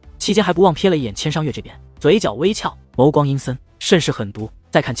天大战，期间还不忘瞥了一眼千商月这边，嘴角微翘，眸光阴森，甚是狠毒。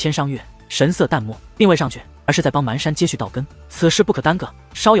再看千商月，神色淡漠，并未上去，而是在帮蛮山接续道根。此事不可耽搁，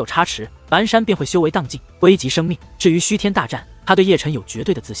稍有差池，蛮山便会修为荡尽，危及生命。至于虚天大战，他对叶辰有绝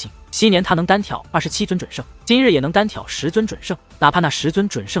对的自信。昔年他能单挑27尊准圣，今日也能单挑10尊准圣，哪怕那10尊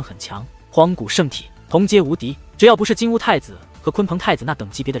准圣很强，荒古圣体同皆无敌。只要不是金乌太子和鲲鹏太子那等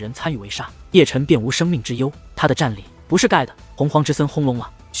级别的人参与围杀，叶辰便无生命之忧。他的战力不是盖的。洪荒之森轰隆了，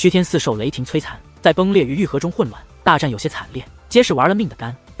虚天四兽雷霆摧残，在崩裂与愈合中混乱，大战有些惨烈，皆是玩了命的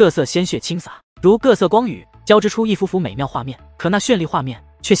干。各色鲜血倾洒，如各色光雨，交织出一幅幅美妙画面。可那绚丽画面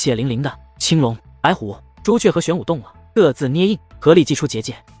却血淋淋的。青龙、白虎、朱雀和玄武动了，各自捏印，合力祭出结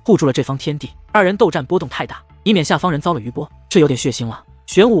界，护住了这方天地。二人斗战波动太大，以免下方人遭了余波，这有点血腥了。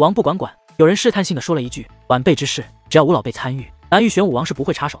玄武王不管，有人试探性的说了一句：晚辈之事，只要吴老辈参与，南域玄武王是不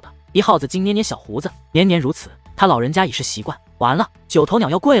会插手的。一号子竟捏捏小胡子，年年如此，他老人家已是习惯。完了，九头鸟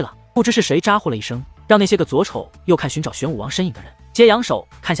要跪了！不知是谁咋呼了一声，让那些个左瞅右看寻找玄武王身影的人，皆扬手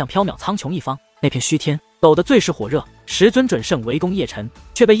看向缥缈苍穹一方。那片虚天抖得最是火热，10尊准圣围攻叶辰，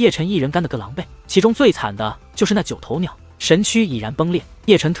却被叶辰一人干得个狼狈。其中最惨的就是那九头鸟，神躯已然崩裂。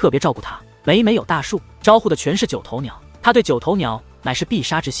叶辰特别照顾他，每每有大树，招呼的全是九头鸟。他对九头鸟乃是必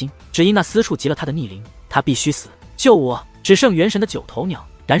杀之心，只因那私处急了他的逆鳞，他必须死。救我！只剩元神的九头鸟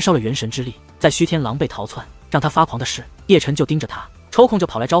燃烧了元神之力，在虚天狼狈逃窜。让他发狂的是，叶辰就盯着他，抽空就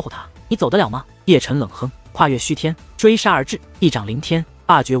跑来招呼他：你走得了吗？叶辰冷哼，跨越虚天，追杀而至，一掌凌天，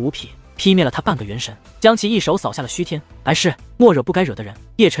霸绝无匹，劈灭了他半个元神，将其一手扫下了虚天。来世莫惹不该惹的人。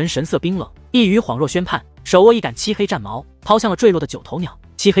叶辰神色冰冷，一语恍若宣判，手握一杆漆黑战矛，抛向了坠落的九头鸟。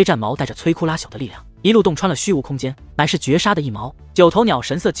漆黑战矛带着摧枯拉朽的力量，一路洞穿了虚无空间，乃是绝杀的一矛。九头鸟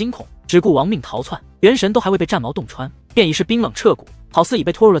神色惊恐，只顾亡命逃窜，元神都还未被战矛洞穿，便已是冰冷彻骨，好似已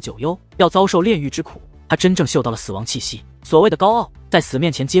被拖入了九幽，要遭受炼狱之苦。他真正嗅到了死亡气息，所谓的高傲，在死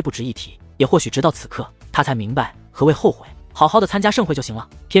面前皆不值一提。也或许直到此刻，他才明白何谓后悔。好好的参加盛会就行了，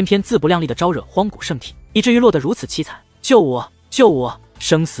偏偏自不量力的招惹荒古圣体，以至于落得如此凄惨。救我！救我！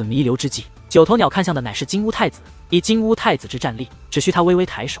生死弥留之际，九头鸟看向的乃是金乌太子，以金乌太子之战力，只需他微微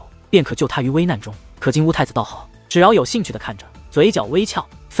抬手，便可救他于危难中。可金乌太子倒好，只饶有兴趣的看着，嘴角微翘。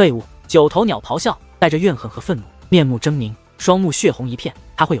废物！九头鸟咆哮，带着怨恨和愤怒，面目狰狞，双目血红一片。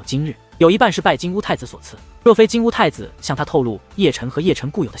他会有今日，有一半是拜金乌太子所赐。若非金乌太子向他透露叶辰和叶辰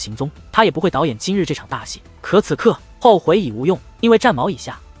固有的行踪，他也不会导演今日这场大戏。可此刻后悔已无用，因为战矛已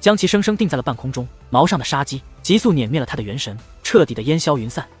下，将其生生定在了半空中。矛上的杀机急速碾灭了他的元神，彻底的烟消云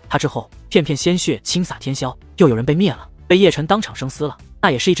散。他之后，片片鲜血倾洒天霄，又有人被灭了，被叶辰当场生撕了。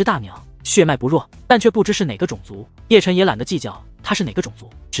那也是一只大鸟，血脉不弱，但却不知是哪个种族。叶辰也懒得计较他是哪个种族，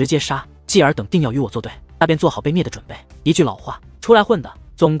直接杀。继而等定要与我作对，那便做好被灭的准备。一句老话，出来混的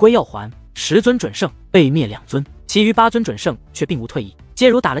总归要还。10尊准圣被灭2尊，其余8尊准圣却并无退役，皆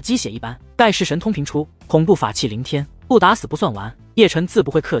如打了鸡血一般。盖世神通频出，恐怖法器凌天，不打死不算完。叶辰自不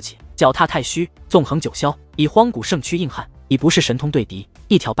会客气，脚踏太虚，纵横九霄，以荒古圣躯硬汉，已不是神通对敌。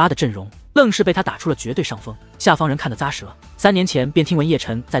一挑8的阵容，愣是被他打出了绝对上风。下方人看得咂舌。3年前便听闻叶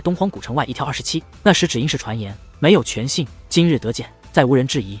辰在东荒古城外一挑27，那时只因是传言，没有全信。今日得见，再无人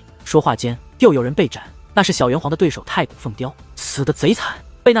质疑。说话间，又有人被斩，那是小元皇的对手太古凤雕，死得贼惨，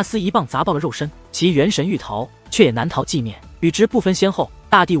被那厮一棒砸爆了肉身，其元神欲逃，却也难逃寂灭。与之不分先后，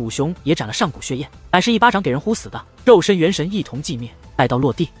大地五雄也斩了上古血焰，乃是一巴掌给人呼死的，肉身元神一同寂灭。待到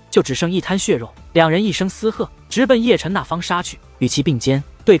落地，就只剩一滩血肉。两人一声嘶喝，直奔叶辰那方杀去，与其并肩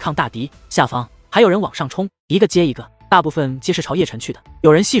对抗大敌。下方还有人往上冲，一个接一个，大部分皆是朝叶辰去的。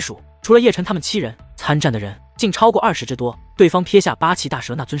有人细数，除了叶辰他们7人，参战的人竟超过20之多。对方撇下8岐大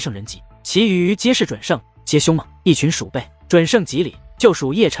蛇那尊圣人级，其余皆是准圣，皆凶猛，一群鼠辈。准圣级里，就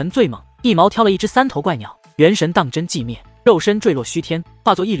属叶辰最猛，一矛挑了一只3头怪鸟，元神当真寂灭，肉身坠落虚天，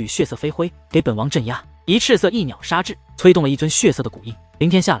化作一缕血色飞灰，给本王镇压。一赤色一鸟杀至，催动了一尊血色的古印。凌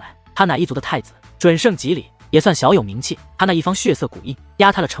天下来，他乃一族的太子，准圣级里也算小有名气。他那一方血色古印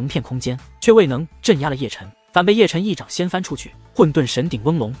压塌了成片空间，却未能镇压了叶辰，反被叶辰一掌掀翻出去。混沌神鼎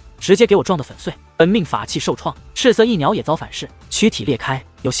翁龙直接给我撞得粉碎，本命法器受创，赤色一鸟也遭反噬，躯体裂开，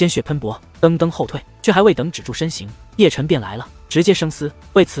有鲜血喷薄，噔噔后退，却还未等止住身形，叶辰便来了，直接生撕。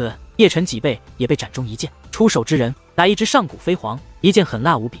为此，叶辰脊背也被斩中一剑。出手之人乃一只上古飞蝗，一剑狠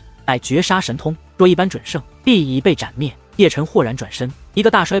辣无比，乃绝杀神通，若一般准圣，必已被斩灭。叶辰豁然转身，一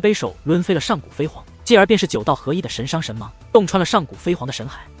个大摔背手抡飞了上古飞蝗，继而便是9道合一的神伤神芒，洞穿了上古飞蝗的神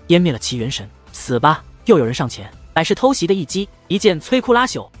海，湮灭了其元神。死吧！又有人上前，乃是偷袭的一击，一剑摧枯拉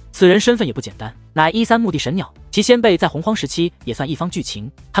朽。此人身份也不简单，乃13墓地神鸟，其先辈在洪荒时期也算一方巨禽，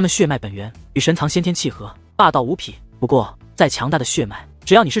他们血脉本源与神藏先天契合，霸道无匹。不过再强大的血脉，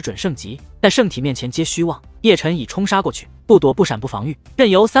只要你是准圣级，在圣体面前皆虚妄。叶辰已冲杀过去，不躲不闪不防御，任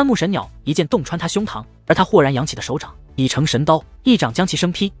由3目神鸟一剑洞穿他胸膛。而他豁然扬起的手掌已成神刀，一掌将其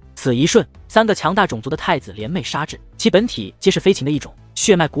生劈。此一瞬，3个强大种族的太子联袂杀至，其本体皆是飞禽的一种，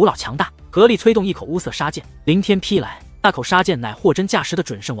血脉古老强大，合力催动一口乌色杀剑，凌天劈来。那口杀剑乃货真价实的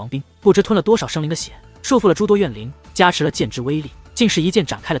准圣王兵，不知吞了多少生灵的血，束缚了诸多怨灵，加持了剑之威力，竟是一剑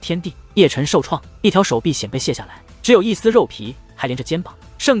展开了天地。叶辰受创，一条手臂显被卸下来，只有一丝肉皮还连着肩膀。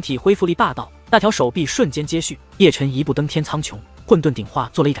圣体恢复力霸道，那条手臂瞬间接续。叶辰一步登天苍穹，混沌鼎化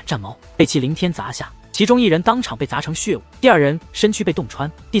做了一杆战矛，被其凌天砸下。其中一人当场被砸成血雾，第二人身躯被洞穿，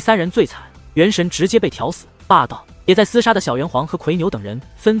第三人最惨，元神直接被挑死。霸道！也在厮杀的小元皇和魁牛等人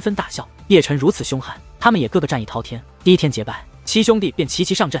纷纷大笑。叶辰如此凶悍，他们也个个战意滔天。第一天结拜，7兄弟便齐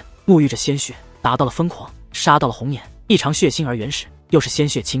齐上阵，沐浴着鲜血，达到了疯狂，杀到了红眼，一场血腥而原始，又是鲜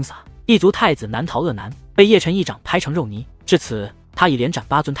血倾洒。一族太子难逃恶难，被叶辰一掌拍成肉泥。至此，他已连斩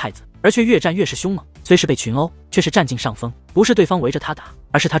8尊太子，而却越战越是凶猛。虽是被群殴，却是占尽上风。不是对方围着他打，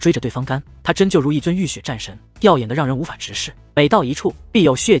而是他追着对方干。他真就如一尊浴血战神，耀眼的让人无法直视。每到一处，必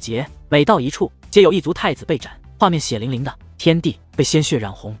有血劫；每到一处，皆有一族太子被斩。画面血淋淋的，天地被鲜血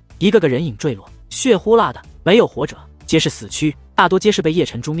染红，一个个人影坠落，血呼啦的，没有活者，皆是死躯，大多皆是被叶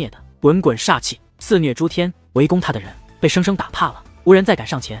辰诛灭的。滚滚煞气肆虐诸天，围攻他的人被生生打怕了，无人再敢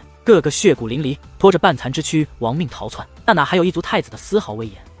上前，个个血骨淋漓，拖着半残之躯亡命逃窜。那哪还有一族太子的丝毫威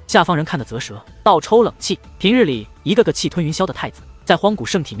严？下方人看得啧舌，倒抽冷气。平日里一个个气吞云霄的太子，在荒古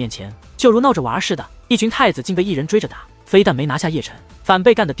圣体面前就如闹着玩似的。一群太子竟被一人追着打，非但没拿下叶辰，反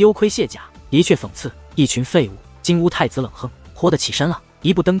被干得丢盔卸甲，的确讽刺。一群废物！金乌太子冷哼，豁得起身了，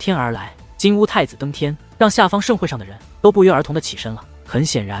一步登天而来。金乌太子登天，让下方盛会上的人都不约而同的起身了。很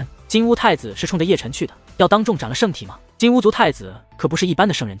显然，金乌太子是冲着叶辰去的，要当众斩了圣体吗？金乌族太子可不是一般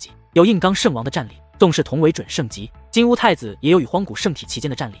的圣人级，有硬刚圣王的战力，纵是同为准圣级，金乌太子也有与荒古圣体齐肩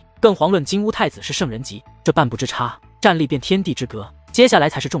的战力。更遑论金乌太子是圣人级，这半步之差，战力便天地之隔。接下来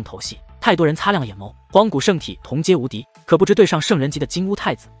才是重头戏，太多人擦亮了眼眸，荒古圣体同皆无敌，可不知对上圣人级的金乌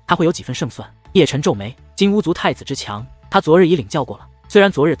太子，他会有几分胜算？叶辰皱眉，金乌族太子之强，他昨日已领教过了。虽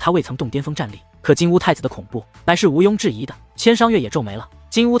然昨日他未曾动巅峰战力，可金乌太子的恐怖乃是毋庸置疑的。千商月也皱眉了，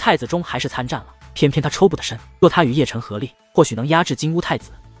金乌太子终还是参战了，偏偏他抽不得身。若他与叶辰合力，或许能压制金乌太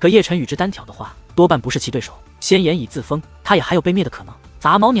子，可叶辰与之单挑的话，多半不是其对手。先言以自封，他也还有被灭的可能。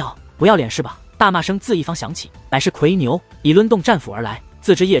杂毛鸟，不要脸是吧？大骂声自一方响起，乃是魁牛以抡动战斧而来，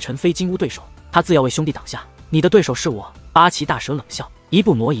自知叶辰非金乌对手，他自要为兄弟挡下。你的对手是我。八岐大蛇冷笑，一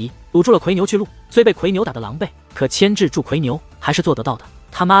步挪移，堵住了魁牛去路。虽被魁牛打得狼狈，可牵制住魁牛还是做得到的。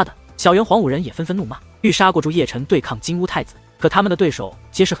他妈的！小元皇五人也纷纷怒骂，欲杀过住叶辰对抗金乌太子，可他们的对手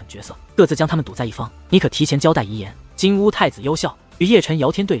皆是狠角色，各自将他们堵在一方。你可提前交代遗言。金乌太子幽笑，与叶辰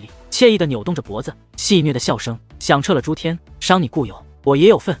遥天对立，惬意地扭动着脖子，戏谑的笑声响彻了诸天。伤你故友，我也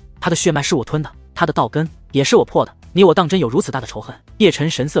有份。他的血脉是我吞的，他的道根也是我破的。你我当真有如此大的仇恨？叶辰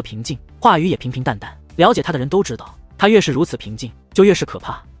神色平静，话语也平平淡淡。了解他的人都知道，他越是如此平静，就越是可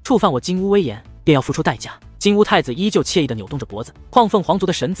怕。触犯我金乌威严，便要付出代价。金乌太子依旧惬意地扭动着脖子。况凤凰族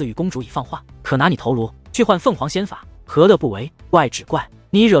的神子与公主已放话，可拿你头颅去换凤凰仙法，何乐不为？怪只怪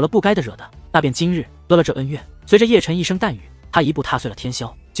你惹了不该的惹的，那便今日割了这恩怨。随着叶辰一声淡语，他一步踏碎了天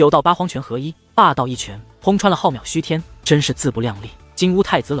霄，9道八荒拳合一，霸道一拳轰穿了浩渺虚天，真是自不量力。金乌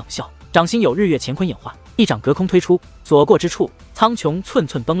太子冷笑，掌心有日月乾坤演化，一掌隔空推出，所过之处苍穹寸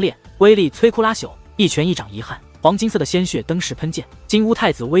寸崩裂，威力摧枯拉朽。一拳一掌遗憾，黄金色的鲜血登时喷溅。金乌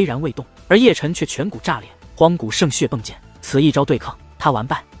太子巍然未动，而叶辰却颧骨炸裂，荒古圣血迸溅。此一招对抗，他完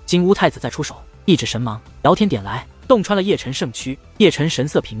败。金乌太子再出手，一指神芒，遥天点来，洞穿了叶辰圣躯。叶辰神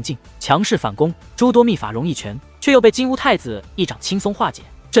色平静，强势反攻，诸多秘法融一拳，却又被金乌太子一掌轻松化解，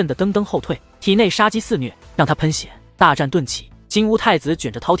震得噔噔后退，体内杀机肆虐，让他喷血。大战顿起，金乌太子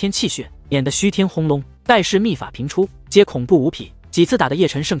卷着滔天气血，演得虚天轰隆，盖世秘法频出，皆恐怖无匹，几次打得叶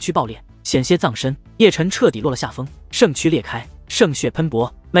辰圣躯爆裂，险些葬身。叶辰彻底落了下风，圣躯裂开，圣血喷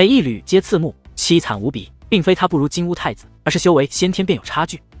薄，每一缕皆刺目，凄惨无比。并非他不如金乌太子，而是修为先天便有差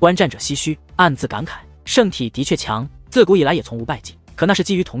距。观战者唏嘘，暗自感慨，圣体的确强，自古以来也从无败绩，可那是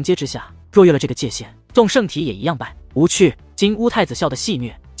基于同阶之下，若越了这个界限，纵圣体也一样败。无趣。金乌太子笑得戏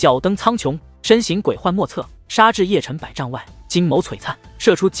谑，脚蹬苍穹，身形鬼幻莫测，杀至叶辰100丈外，金眸璀璨，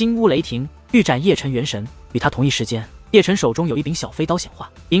射出金乌雷霆，欲斩叶辰元神。与他同一时间，叶辰手中有一柄小飞刀显化，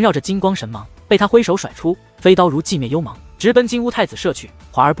萦绕着金光神芒，被他挥手甩出，飞刀如寂灭幽芒，直奔金乌太子射去，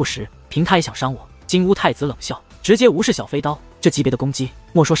华而不实。凭他也想伤我？金乌太子冷笑，直接无视小飞刀，这级别的攻击，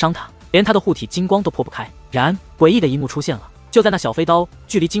莫说伤他，连他的护体金光都破不开。然诡异的一幕出现了，就在那小飞刀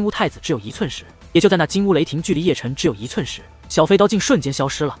距离金乌太子只有1寸时，也就在那金乌雷霆距离叶辰只有1寸时，小飞刀竟瞬间消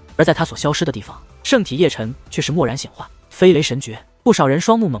失了。而在他所消失的地方，圣体叶辰却是蓦然显化，飞雷神诀，不少人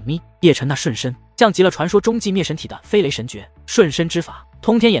双目猛眯。叶辰那瞬身，像极了传说中寂灭神体的飞雷神诀，瞬身之法，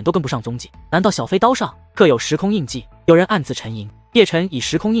通天眼都跟不上踪迹。难道小飞刀上刻有时空印记？有人暗自沉吟。叶辰以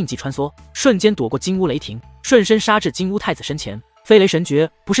时空印记穿梭，瞬间躲过金乌雷霆，瞬身杀至金乌太子身前。飞雷神诀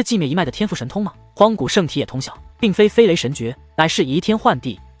不是寂灭一脉的天赋神通吗？荒古圣体也通晓，并非飞雷神诀，乃是移天换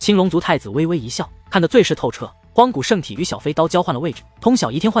地。青龙族太子微微一笑，看得最是透彻。荒古圣体与小飞刀交换了位置，通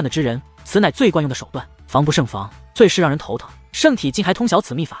晓移天换的之人，此乃最惯用的手段，防不胜防，最是让人头疼。圣体竟还通晓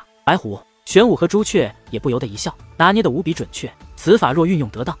此秘法，白虎、玄武和朱雀也不由得一笑，拿捏得无比准确。此法若运用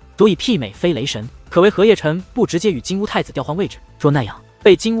得当，足以媲美飞雷神。可为何叶辰不直接与金乌太子调换位置？若那样，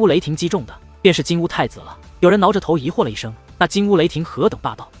被金乌雷霆击中的便是金乌太子了。有人挠着头疑惑了一声，那金乌雷霆何等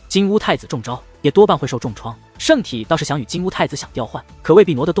霸道，金乌太子中招也多半会受重创。圣体倒是想与金乌太子想调换，可未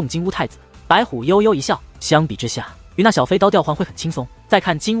必挪得动金乌太子。白虎悠悠一笑，相比之下，与那小飞刀调换会很轻松。再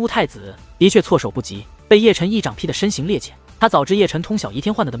看金乌太子，的确措手不及，被叶辰一掌劈得身形趔趄。他早知叶辰通晓移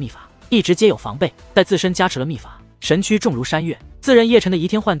天换的秘法，一直皆有防备，在自身加持了秘法，神躯重如山岳，自认叶辰的移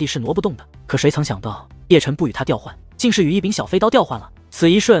天换地是挪不动的。可谁曾想到，叶辰不与他调换，竟是与一柄小飞刀调换了。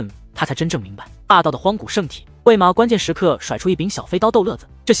此一瞬，他才真正明白，霸道的荒古圣体为毛关键时刻甩出一柄小飞刀逗乐子，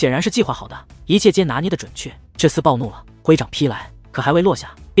这显然是计划好的，一切皆拿捏得准确。这厮暴怒了，挥掌劈来，可还未落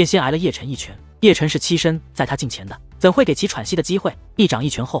下，便先挨了叶辰一拳。叶辰是栖身在他近前的，怎会给其喘息的机会？一掌一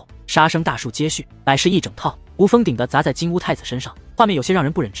拳后，杀声大数接续，乃是一整套无封顶的砸在金乌太子身上。画面有些让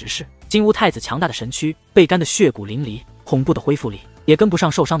人不忍直视，金乌太子强大的神躯被干得血骨淋漓，恐怖的恢复力也跟不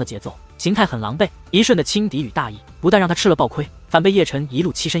上受伤的节奏，形态很狼狈。一瞬的轻敌与大意，不但让他吃了暴亏，反被叶辰一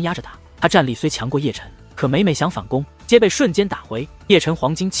路栖身压着打。他战力虽强过叶辰，可每想反攻，皆被瞬间打回。叶辰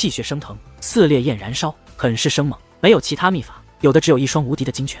黄金气血升腾，似烈焰燃烧，很是生猛，没有其他秘法，有的只有一双无敌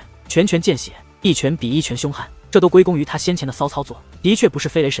的金拳，拳拳见血，一拳比一拳凶悍。这都归功于他先前的骚操作，的确不是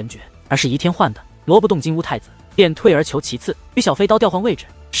飞雷神诀，而是移天换的。挪不动金乌太子，便退而求其次，与小飞刀调换位置。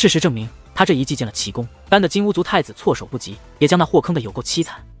事实证明，他这一计见了奇功，干得金乌族太子措手不及，也将那货坑得有够凄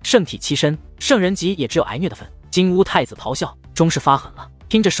惨。圣体栖身，圣人级也只有挨虐的份。金乌太子咆哮，终是发狠了，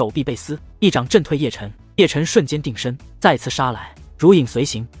拼着手臂被撕，一掌震退叶辰。叶辰瞬间定身，再次杀来，如影随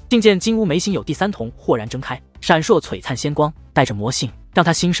形。竟见金乌眉心有第三瞳豁然睁开，闪烁璀璨仙光，带着魔性，让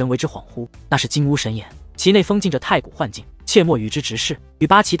他心神为之恍惚。那是金乌神眼，其内封浸着太古幻境，切莫与之直视。与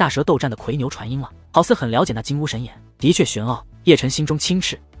八岐大蛇斗战的魁牛传音了，好似很了解那金乌神眼，的确玄奥。叶辰心中轻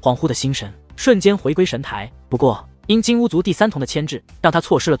斥，恍惚的心神瞬间回归神台。不过因金乌族第三瞳的牵制，让他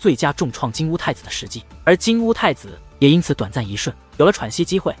错失了最佳重创金乌太子的时机，而金乌太子也因此短暂一瞬有了喘息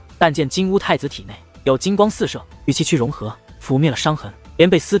机会。但见金乌太子体内有金光四射，与其躯融合，抚灭了伤痕，连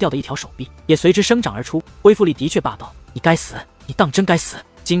被撕掉的一条手臂也随之生长而出，恢复力的确霸道。你该死，你当真该死！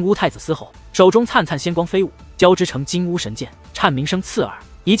金乌太子嘶吼，手中灿灿仙光飞舞，交织成金乌神剑，颤鸣声刺耳，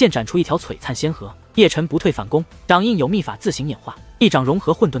一剑斩出一条璀璨仙河。叶辰不退反攻，掌印有秘法自行演化，一掌融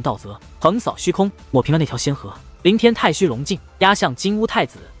合混沌道则，横扫虚空，抹平了那条仙河。凌天太虚龙镜压向金乌太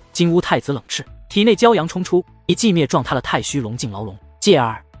子，金乌太子冷斥，体内骄阳冲出，以寂灭撞塌了太虚龙镜牢笼。继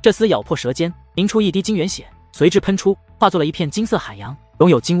而这厮咬破舌尖，凝出一滴金元血，随之喷出，化作了一片金色海洋，拥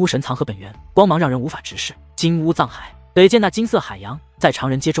有金乌神藏和本源，光芒让人无法直视。金乌藏海，得见那金色海洋，在常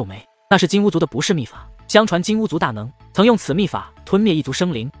人皆皱眉，那是金乌族的不是秘法。相传金乌族大能曾用此秘法吞灭一族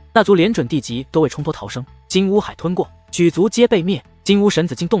生灵，那族连准地级都未冲脱逃生。金乌海吞过，举族皆被灭。金乌神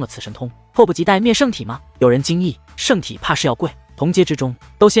子竟动了此神通，迫不及待灭圣体吗？有人惊异，圣体怕是要跪。同阶之中，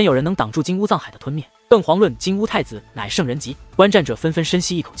都鲜有人能挡住金乌藏海的吞灭，更遑论金乌太子乃圣人级。观战者纷纷深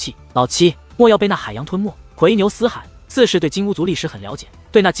吸一口气，老七莫要被那海洋吞没。魁牛嘶喊，自是对金乌族历史很了解，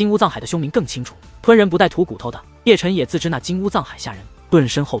对那金乌藏海的凶名更清楚。吞人不带吐骨头的，叶辰也自知那金乌藏海吓人，顿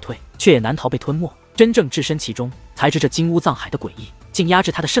身后退，却也难逃被吞没。真正置身其中，才知这金乌藏海的诡异，竟压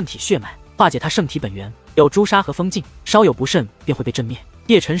制他的圣体血脉，化解他圣体本源，有朱砂和封禁，稍有不慎便会被震灭。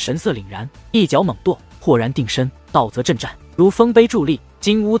叶辰神色凛然，一脚猛跺，豁然定身，道则阵战，如丰碑伫立。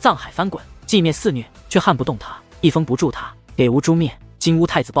金乌藏海翻滚，寂灭肆虐，却撼不动他，一封不住他，给无诛灭。金乌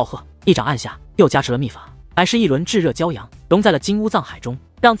太子暴喝，一掌按下，又加持了秘法，乃是一轮炙热骄阳，融在了金乌藏海中，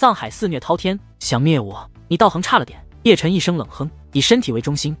让藏海肆虐滔天。想灭我，你道行差了点。叶辰一声冷哼，以身体为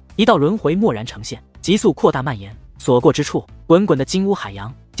中心，一道轮回蓦然呈现，急速扩大蔓延，所过之处，滚滚的金乌海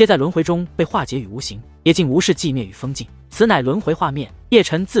洋皆在轮回中被化解与无形，也竟无视寂灭与封禁。此乃轮回画面。叶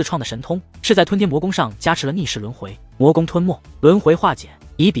辰自创的神通，是在吞天魔功上加持了逆世轮回，魔功吞没，轮回化解，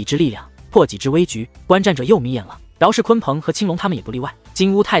以彼之力量破己之危局。观战者又迷眼了，饶是鲲鹏和青龙他们也不例外。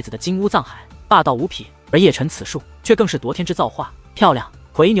金乌太子的金乌藏海霸道无匹，而叶辰此术却更是夺天之造化，漂亮！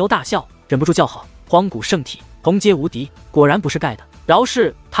魁牛大笑，忍不住叫好。荒古圣体，同阶无敌，果然不是盖的。饶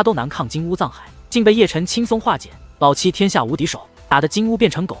是他都难抗金乌藏海，竟被叶辰轻松化解。老七天下无敌手，打得金乌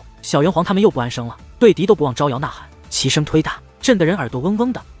变成狗，小元皇他们又不安生了，对敌都不忘招摇呐喊，齐声推大。震得人耳朵嗡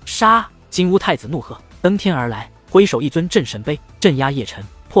嗡的。杀！金乌太子怒喝，登天而来，挥手一尊镇神杯，镇压叶辰。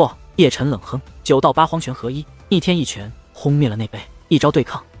破！叶辰冷哼，9道八荒拳合一，逆天一拳轰灭了那杯。一招对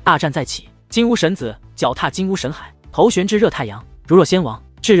抗，大战再起。金乌神子脚踏金乌神海，头悬至热太阳，如若仙王，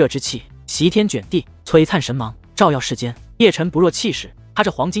炙热之气袭天卷地，璀璨神芒，照耀世间。叶辰不弱气势，踏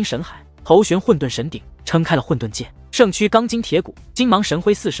着黄金神海，头悬混沌神鼎，撑开了混沌界，圣躯钢筋铁骨，金芒神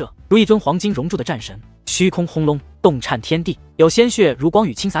辉四射，如一尊黄金熔铸的战神。虚空轰隆，动颤天地，有鲜血如光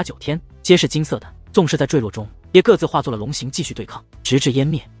雨倾洒9天，皆是金色的，纵是在坠落中，也各自化作了龙形，继续对抗，直至湮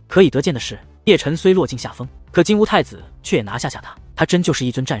灭。可以得见的是，叶辰虽落尽下风，可金乌太子却也拿下他，他真就是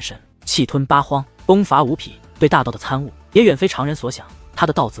一尊战神，气吞八荒，攻伐无匹，对大道的参悟也远非常人所想。他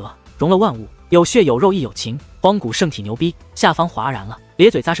的道则容了万物，有血有肉亦有情，荒古圣体牛逼，下方哗然了，咧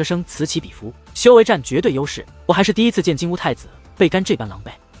嘴咂舌声此起彼伏，修为占绝对优势。我还是第一次见金乌太子被干这般狼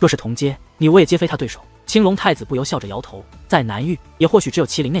狈，若是同阶，你我也皆非他对手。青龙太子不由笑着摇头，在南域也或许只有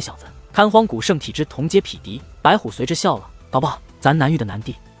麒麟那小子堪荒古圣体之同阶匹敌。白虎随之笑了，搞不好咱南域的南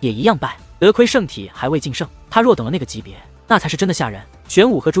帝也一样败，得亏圣体还未晋升，他若等了那个级别，那才是真的吓人。玄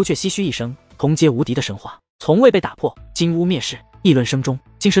武和朱雀唏嘘一声，同阶无敌的神话从未被打破。金乌灭世，议论声中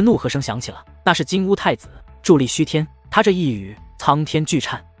竟是怒喝声响起了，那是金乌太子伫立虚天，他这一语，苍天巨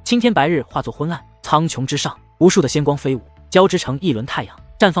颤，青天白日化作昏暗，苍穹之上无数的仙光飞舞，交织成一轮太阳，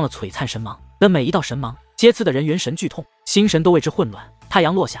绽放了璀璨神芒的每一道神芒，皆刺得人元神剧痛，心神都为之混乱。太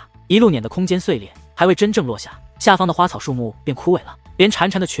阳落下，一路碾得空间碎裂，还未真正落下，下方的花草树木便枯萎了，连潺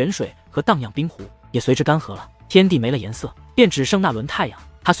潺的泉水和荡漾冰湖也随之干涸了，天地没了颜色，便只剩那轮太阳。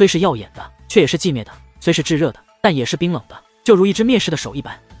它虽是耀眼的，却也是寂灭的；虽是炙热的，但也是冰冷的，就如一只灭世的手一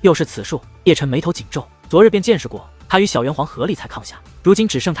般。又是此术，叶辰眉头紧皱，昨日便见识过，他与小元皇合力才抗下，如今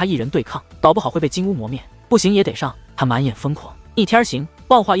只剩他一人对抗，搞不好会被金乌磨灭，不行也得上。他满眼疯狂，逆天行，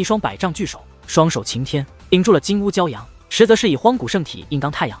妄化一双百丈巨手，双手擎天，顶住了金乌骄阳，实则是以荒古圣体硬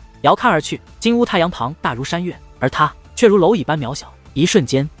当太阳，遥看而去，金乌太阳庞大如山岳，而他却如蝼蚁般渺小。一瞬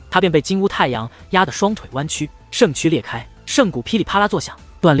间，他便被金乌太阳压得双腿弯曲，圣躯裂开，圣骨噼里啪啦作响，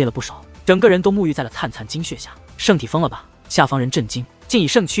断裂了不少，整个人都沐浴在了灿灿金血下。圣体疯了吧？下方人震惊，竟以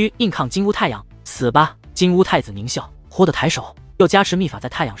圣躯硬抗金乌太阳，死吧！金乌太子狞笑，忽地抬手，又加持秘法在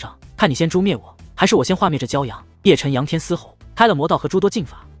太阳上，看你先诛灭我，还是我先化灭这骄阳。叶辰仰天嘶吼，开了魔道和诸多禁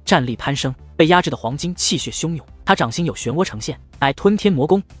法，战力攀升，被压制的黄金气血汹涌，他掌心有漩涡呈现，乃吞天魔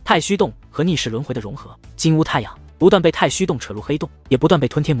功，太虚洞和逆世轮回的融合。金乌太阳不断被太虚洞扯入黑洞，也不断被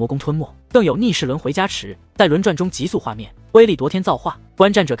吞天魔功吞没，更有逆世轮回加持，在轮转中急速画面，威力夺天造化，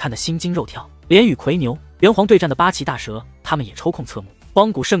观战者看得心惊肉跳。连与魁牛、元皇对战的八岐大蛇，他们也抽空侧目。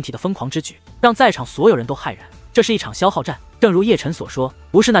荒古圣体的疯狂之举，让在场所有人都骇然。这是一场消耗战，正如叶辰所说，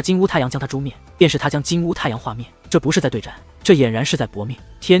不是那金乌太阳将他诛灭，便是他将金乌太阳化灭。这不是在对战，这俨然是在搏命。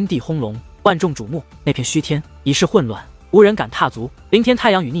天地轰隆，万众瞩目，那片虚天已是混乱，无人敢踏足。凌天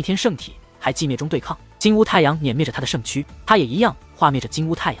太阳与逆天圣体还寂灭中对抗，金乌太阳碾灭着他的圣躯，他也一样化灭着金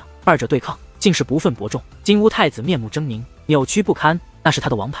乌太阳。二者对抗，竟是不分伯仲。金乌太子面目狰狞，扭曲不堪，那是他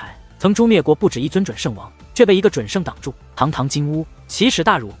的王牌，曾诛灭过不止一尊准圣王，却被一个准圣挡住。堂堂金乌，奇耻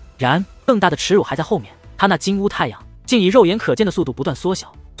大辱。然更大的耻辱还在后面，他那金乌太阳竟以肉眼可见的速度不断缩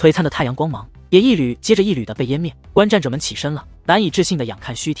小，璀璨的太阳光芒也一缕接着一缕的被湮灭。观战者们起身了，难以置信的仰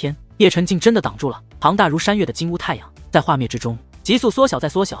看虚天，叶辰竟真的挡住了庞大如山岳的金乌太阳，在化灭之中急速缩小再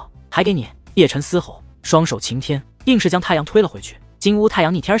缩小。还给你！叶辰嘶吼，双手擎天，硬是将太阳推了回去。金乌太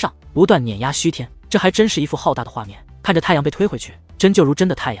阳逆天上，不断碾压虚天，这还真是一幅浩大的画面。看着太阳被推回去，真就如真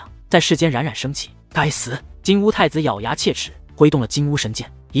的太阳在世间冉冉升起。该死！金乌太子咬牙切齿，挥动了金乌神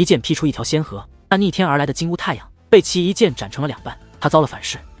剑，一剑劈出一条仙河。那逆天而来的金乌太阳被其一剑斩成了两半，他遭了反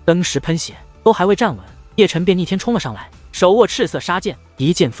噬，登时喷血，都还未站稳，叶辰便逆天冲了上来，手握赤色杀剑，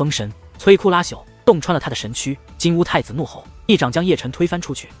一剑封神，摧枯拉朽，洞穿了他的神躯。金乌太子怒吼，一掌将叶辰推翻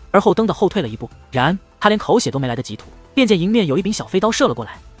出去，而后蹬地后退了一步。然他连口血都没来得及吐，便见迎面有一柄小飞刀射了过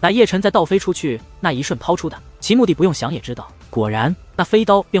来，乃叶辰在倒飞出去那一瞬抛出的，其目的不用想也知道。果然，那飞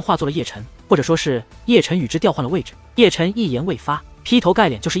刀便化作了叶辰，或者说是叶辰与之调换了位置。叶辰一言未发，劈头盖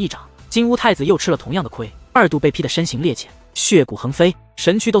脸就是一掌。金乌太子又吃了同样的亏，二度被劈得身形趔趄，血骨横飞，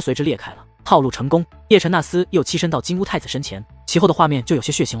神躯都随之裂开了。套路成功，叶辰那厮又栖身到金乌太子身前，其后的画面就有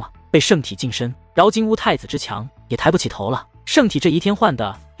些血腥了。被圣体近身，饶金乌太子之强，也抬不起头了。圣体这一天换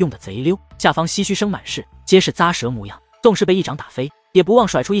的用的贼溜，下方唏嘘声满室，皆是咂舌模样。纵是被一掌打飞，也不忘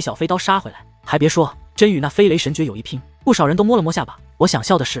甩出一小飞刀杀回来。还别说，真与那飞雷神诀有一拼。不少人都摸了摸下巴。我想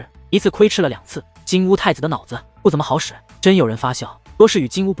笑的是，一次亏吃了两次。金乌太子的脑子不怎么好使，真有人发笑，多是与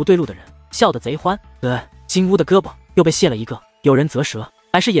金乌不对路的人，笑得贼欢。金乌的胳膊又被卸了一个，有人啧舌，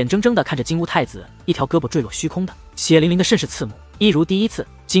乃是眼睁睁地看着金乌太子一条胳膊坠落虚空的，血淋淋的甚是刺目。一如第一次，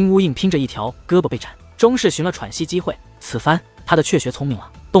金乌硬拼着一条胳膊被斩，终是寻了喘息机会。此番他的雀穴聪明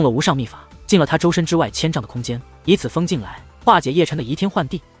了，动了无上秘法，进了他周身之外千丈的空间，以此封进来，化解叶辰的移天换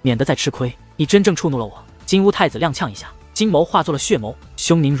地，免得再吃亏。你真正触怒了我。金乌太子踉跄一下，金眸化作了血眸，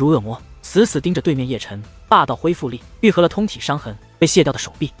凶凝如恶魔，死死盯着对面叶辰，霸道恢复力，愈合了通体伤痕，被卸掉的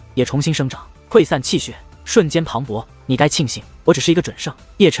手臂也重新生长，溃散气血，瞬间磅礴。你该庆幸，我只是一个准圣。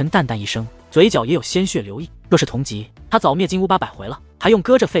叶辰淡淡一声，嘴角也有鲜血流溢。若是同级，他早灭金乌800回了，还用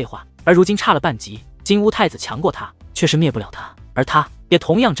搁着废话？而如今差了半级，金乌太子强过他，却是灭不了他，而他也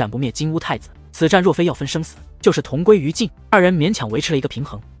同样斩不灭金乌太子。此战若非要分生死，就是同归于尽。二人勉强维持了一个平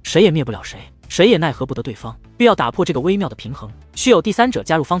衡，谁也灭不了谁，谁也奈何不得对方，必要打破这个微妙的平衡，需有第三者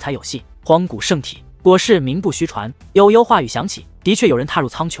加入方才有戏。荒古圣体，果是名不虚传。悠悠话语响起，的确有人踏入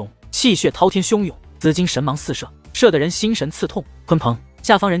苍穹，气血滔天汹涌，紫金神芒四射，射得人心神刺痛。鲲鹏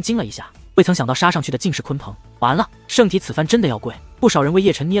下方人惊了一下，未曾想到杀上去的竟是鲲鹏。完了，圣体此番真的要跪。不少人为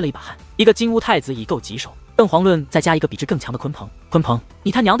叶辰捏了一把汗，一个金乌太子已够棘手，更遑论再加一个比之更强的鲲鹏。鲲鹏，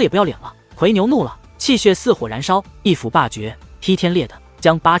你他娘的也不要脸了！魁牛怒了，气血似火燃烧，一斧霸绝，劈天裂地，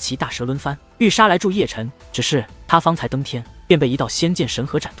将八岐大蛇抡翻，欲杀来助叶辰。只是他方才登天，便被一道仙剑神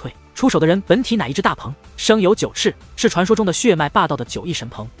河斩退。出手的人本体乃一只大鹏，生有9翅，是传说中的血脉霸道的9翼神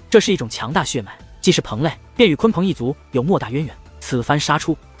鹏。这是一种强大血脉，既是鹏类，便与鲲鹏一族有莫大渊源。此番杀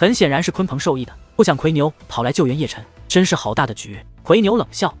出，很显然是鲲鹏授意的。不想魁牛跑来救援叶辰，真是好大的局。魁牛冷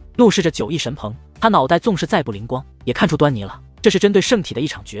笑，怒视着9翼神鹏，他脑袋纵是再不灵光，也看出端倪了。这是针对圣体的一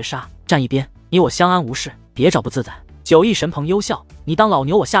场绝杀，站一边，你我相安无事，别找不自在。9翼神鹏幽笑，你当老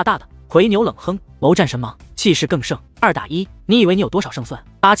牛我吓大的？魁牛冷哼，谋战神芒，气势更盛，2打1，你以为你有多少胜算？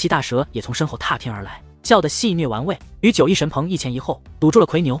八岐大蛇也从身后踏天而来，笑得戏谑玩味，与9翼神鹏一前一后，堵住了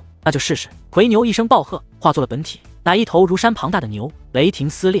魁牛。那就试试。魁牛一声暴喝，化作了本体，乃一头如山庞大的牛，雷霆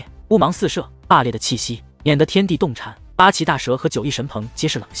撕裂，乌芒四射，霸烈的气息撵得天地动颤。八岐大蛇和9翼神鹏皆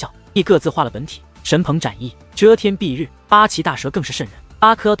是冷笑，亦各自化了本体。神鹏展翼，遮天蔽日；八岐大蛇更是瘆人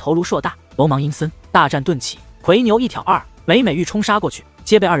，8颗头颅硕大，眸芒阴森。大战顿起，魁牛一挑2，每欲冲杀过去，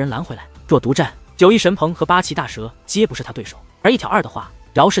皆被2人拦回来。若独战，9翼神鹏和八岐大蛇皆不是他对手，而一挑2的话，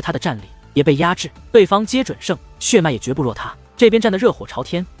饶是他的战力也被压制。对方皆准胜，血脉也绝不弱他。这边战得热火朝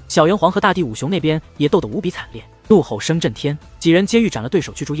天，小元皇和大地五雄那边也斗得无比惨烈，怒吼声震天。几人皆欲斩了对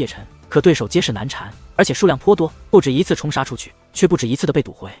手去助叶辰，可对手皆是难缠，而且数量颇多，不止一次冲杀出去，却不止一次的被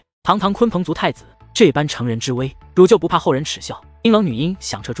堵回。堂堂鲲鹏族太子，这般成人之威，汝就不怕后人耻笑？阴冷女婴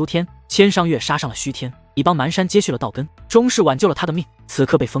响彻诸天，千商月杀上了虚天，以帮蛮山接续了道根，终是挽救了他的命。此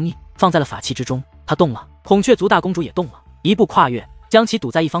刻被封印，放在了法器之中。他动了，孔雀族大公主也动了，一步跨越，将其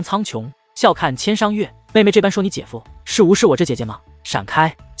堵在一方苍穹，笑看千商月，妹妹这般说你姐夫，是无视我这姐姐吗？闪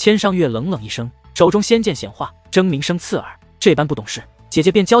开！千商月冷冷一声，手中仙剑显化，争鸣声刺耳。这般不懂事，姐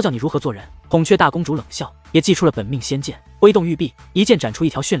姐便教教你如何做人。孔雀大公主冷笑，也祭出了本命仙剑，挥动玉臂，一剑斩出一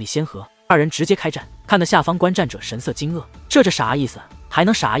条绚丽仙河。2人直接开战，看得下方观战者神色惊愕，这啥意思？还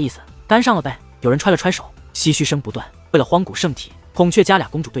能啥意思？干上了呗！有人揣了揣手，唏嘘声不断。为了荒古圣体，孔雀加俩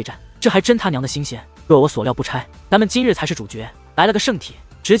公主对战，这还真他娘的新鲜。若我所料不差，咱们今日才是主角。来了个圣体，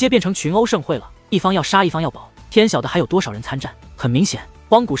直接变成群殴盛会了，一方要杀，一方要保，天晓得还有多少人参战。很明显，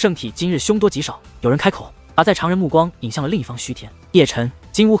荒古圣体今日凶多吉少。有人开口，把在常人目光引向了另一方虚天。叶辰、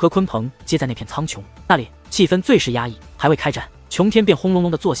金乌和鲲鹏皆在那片苍穹，那里气氛最是压抑。还未开战，穹天便轰隆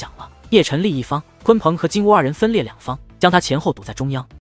隆的作响了。叶辰立一方，鲲鹏和金乌2人分列两方，将他前后堵在中央。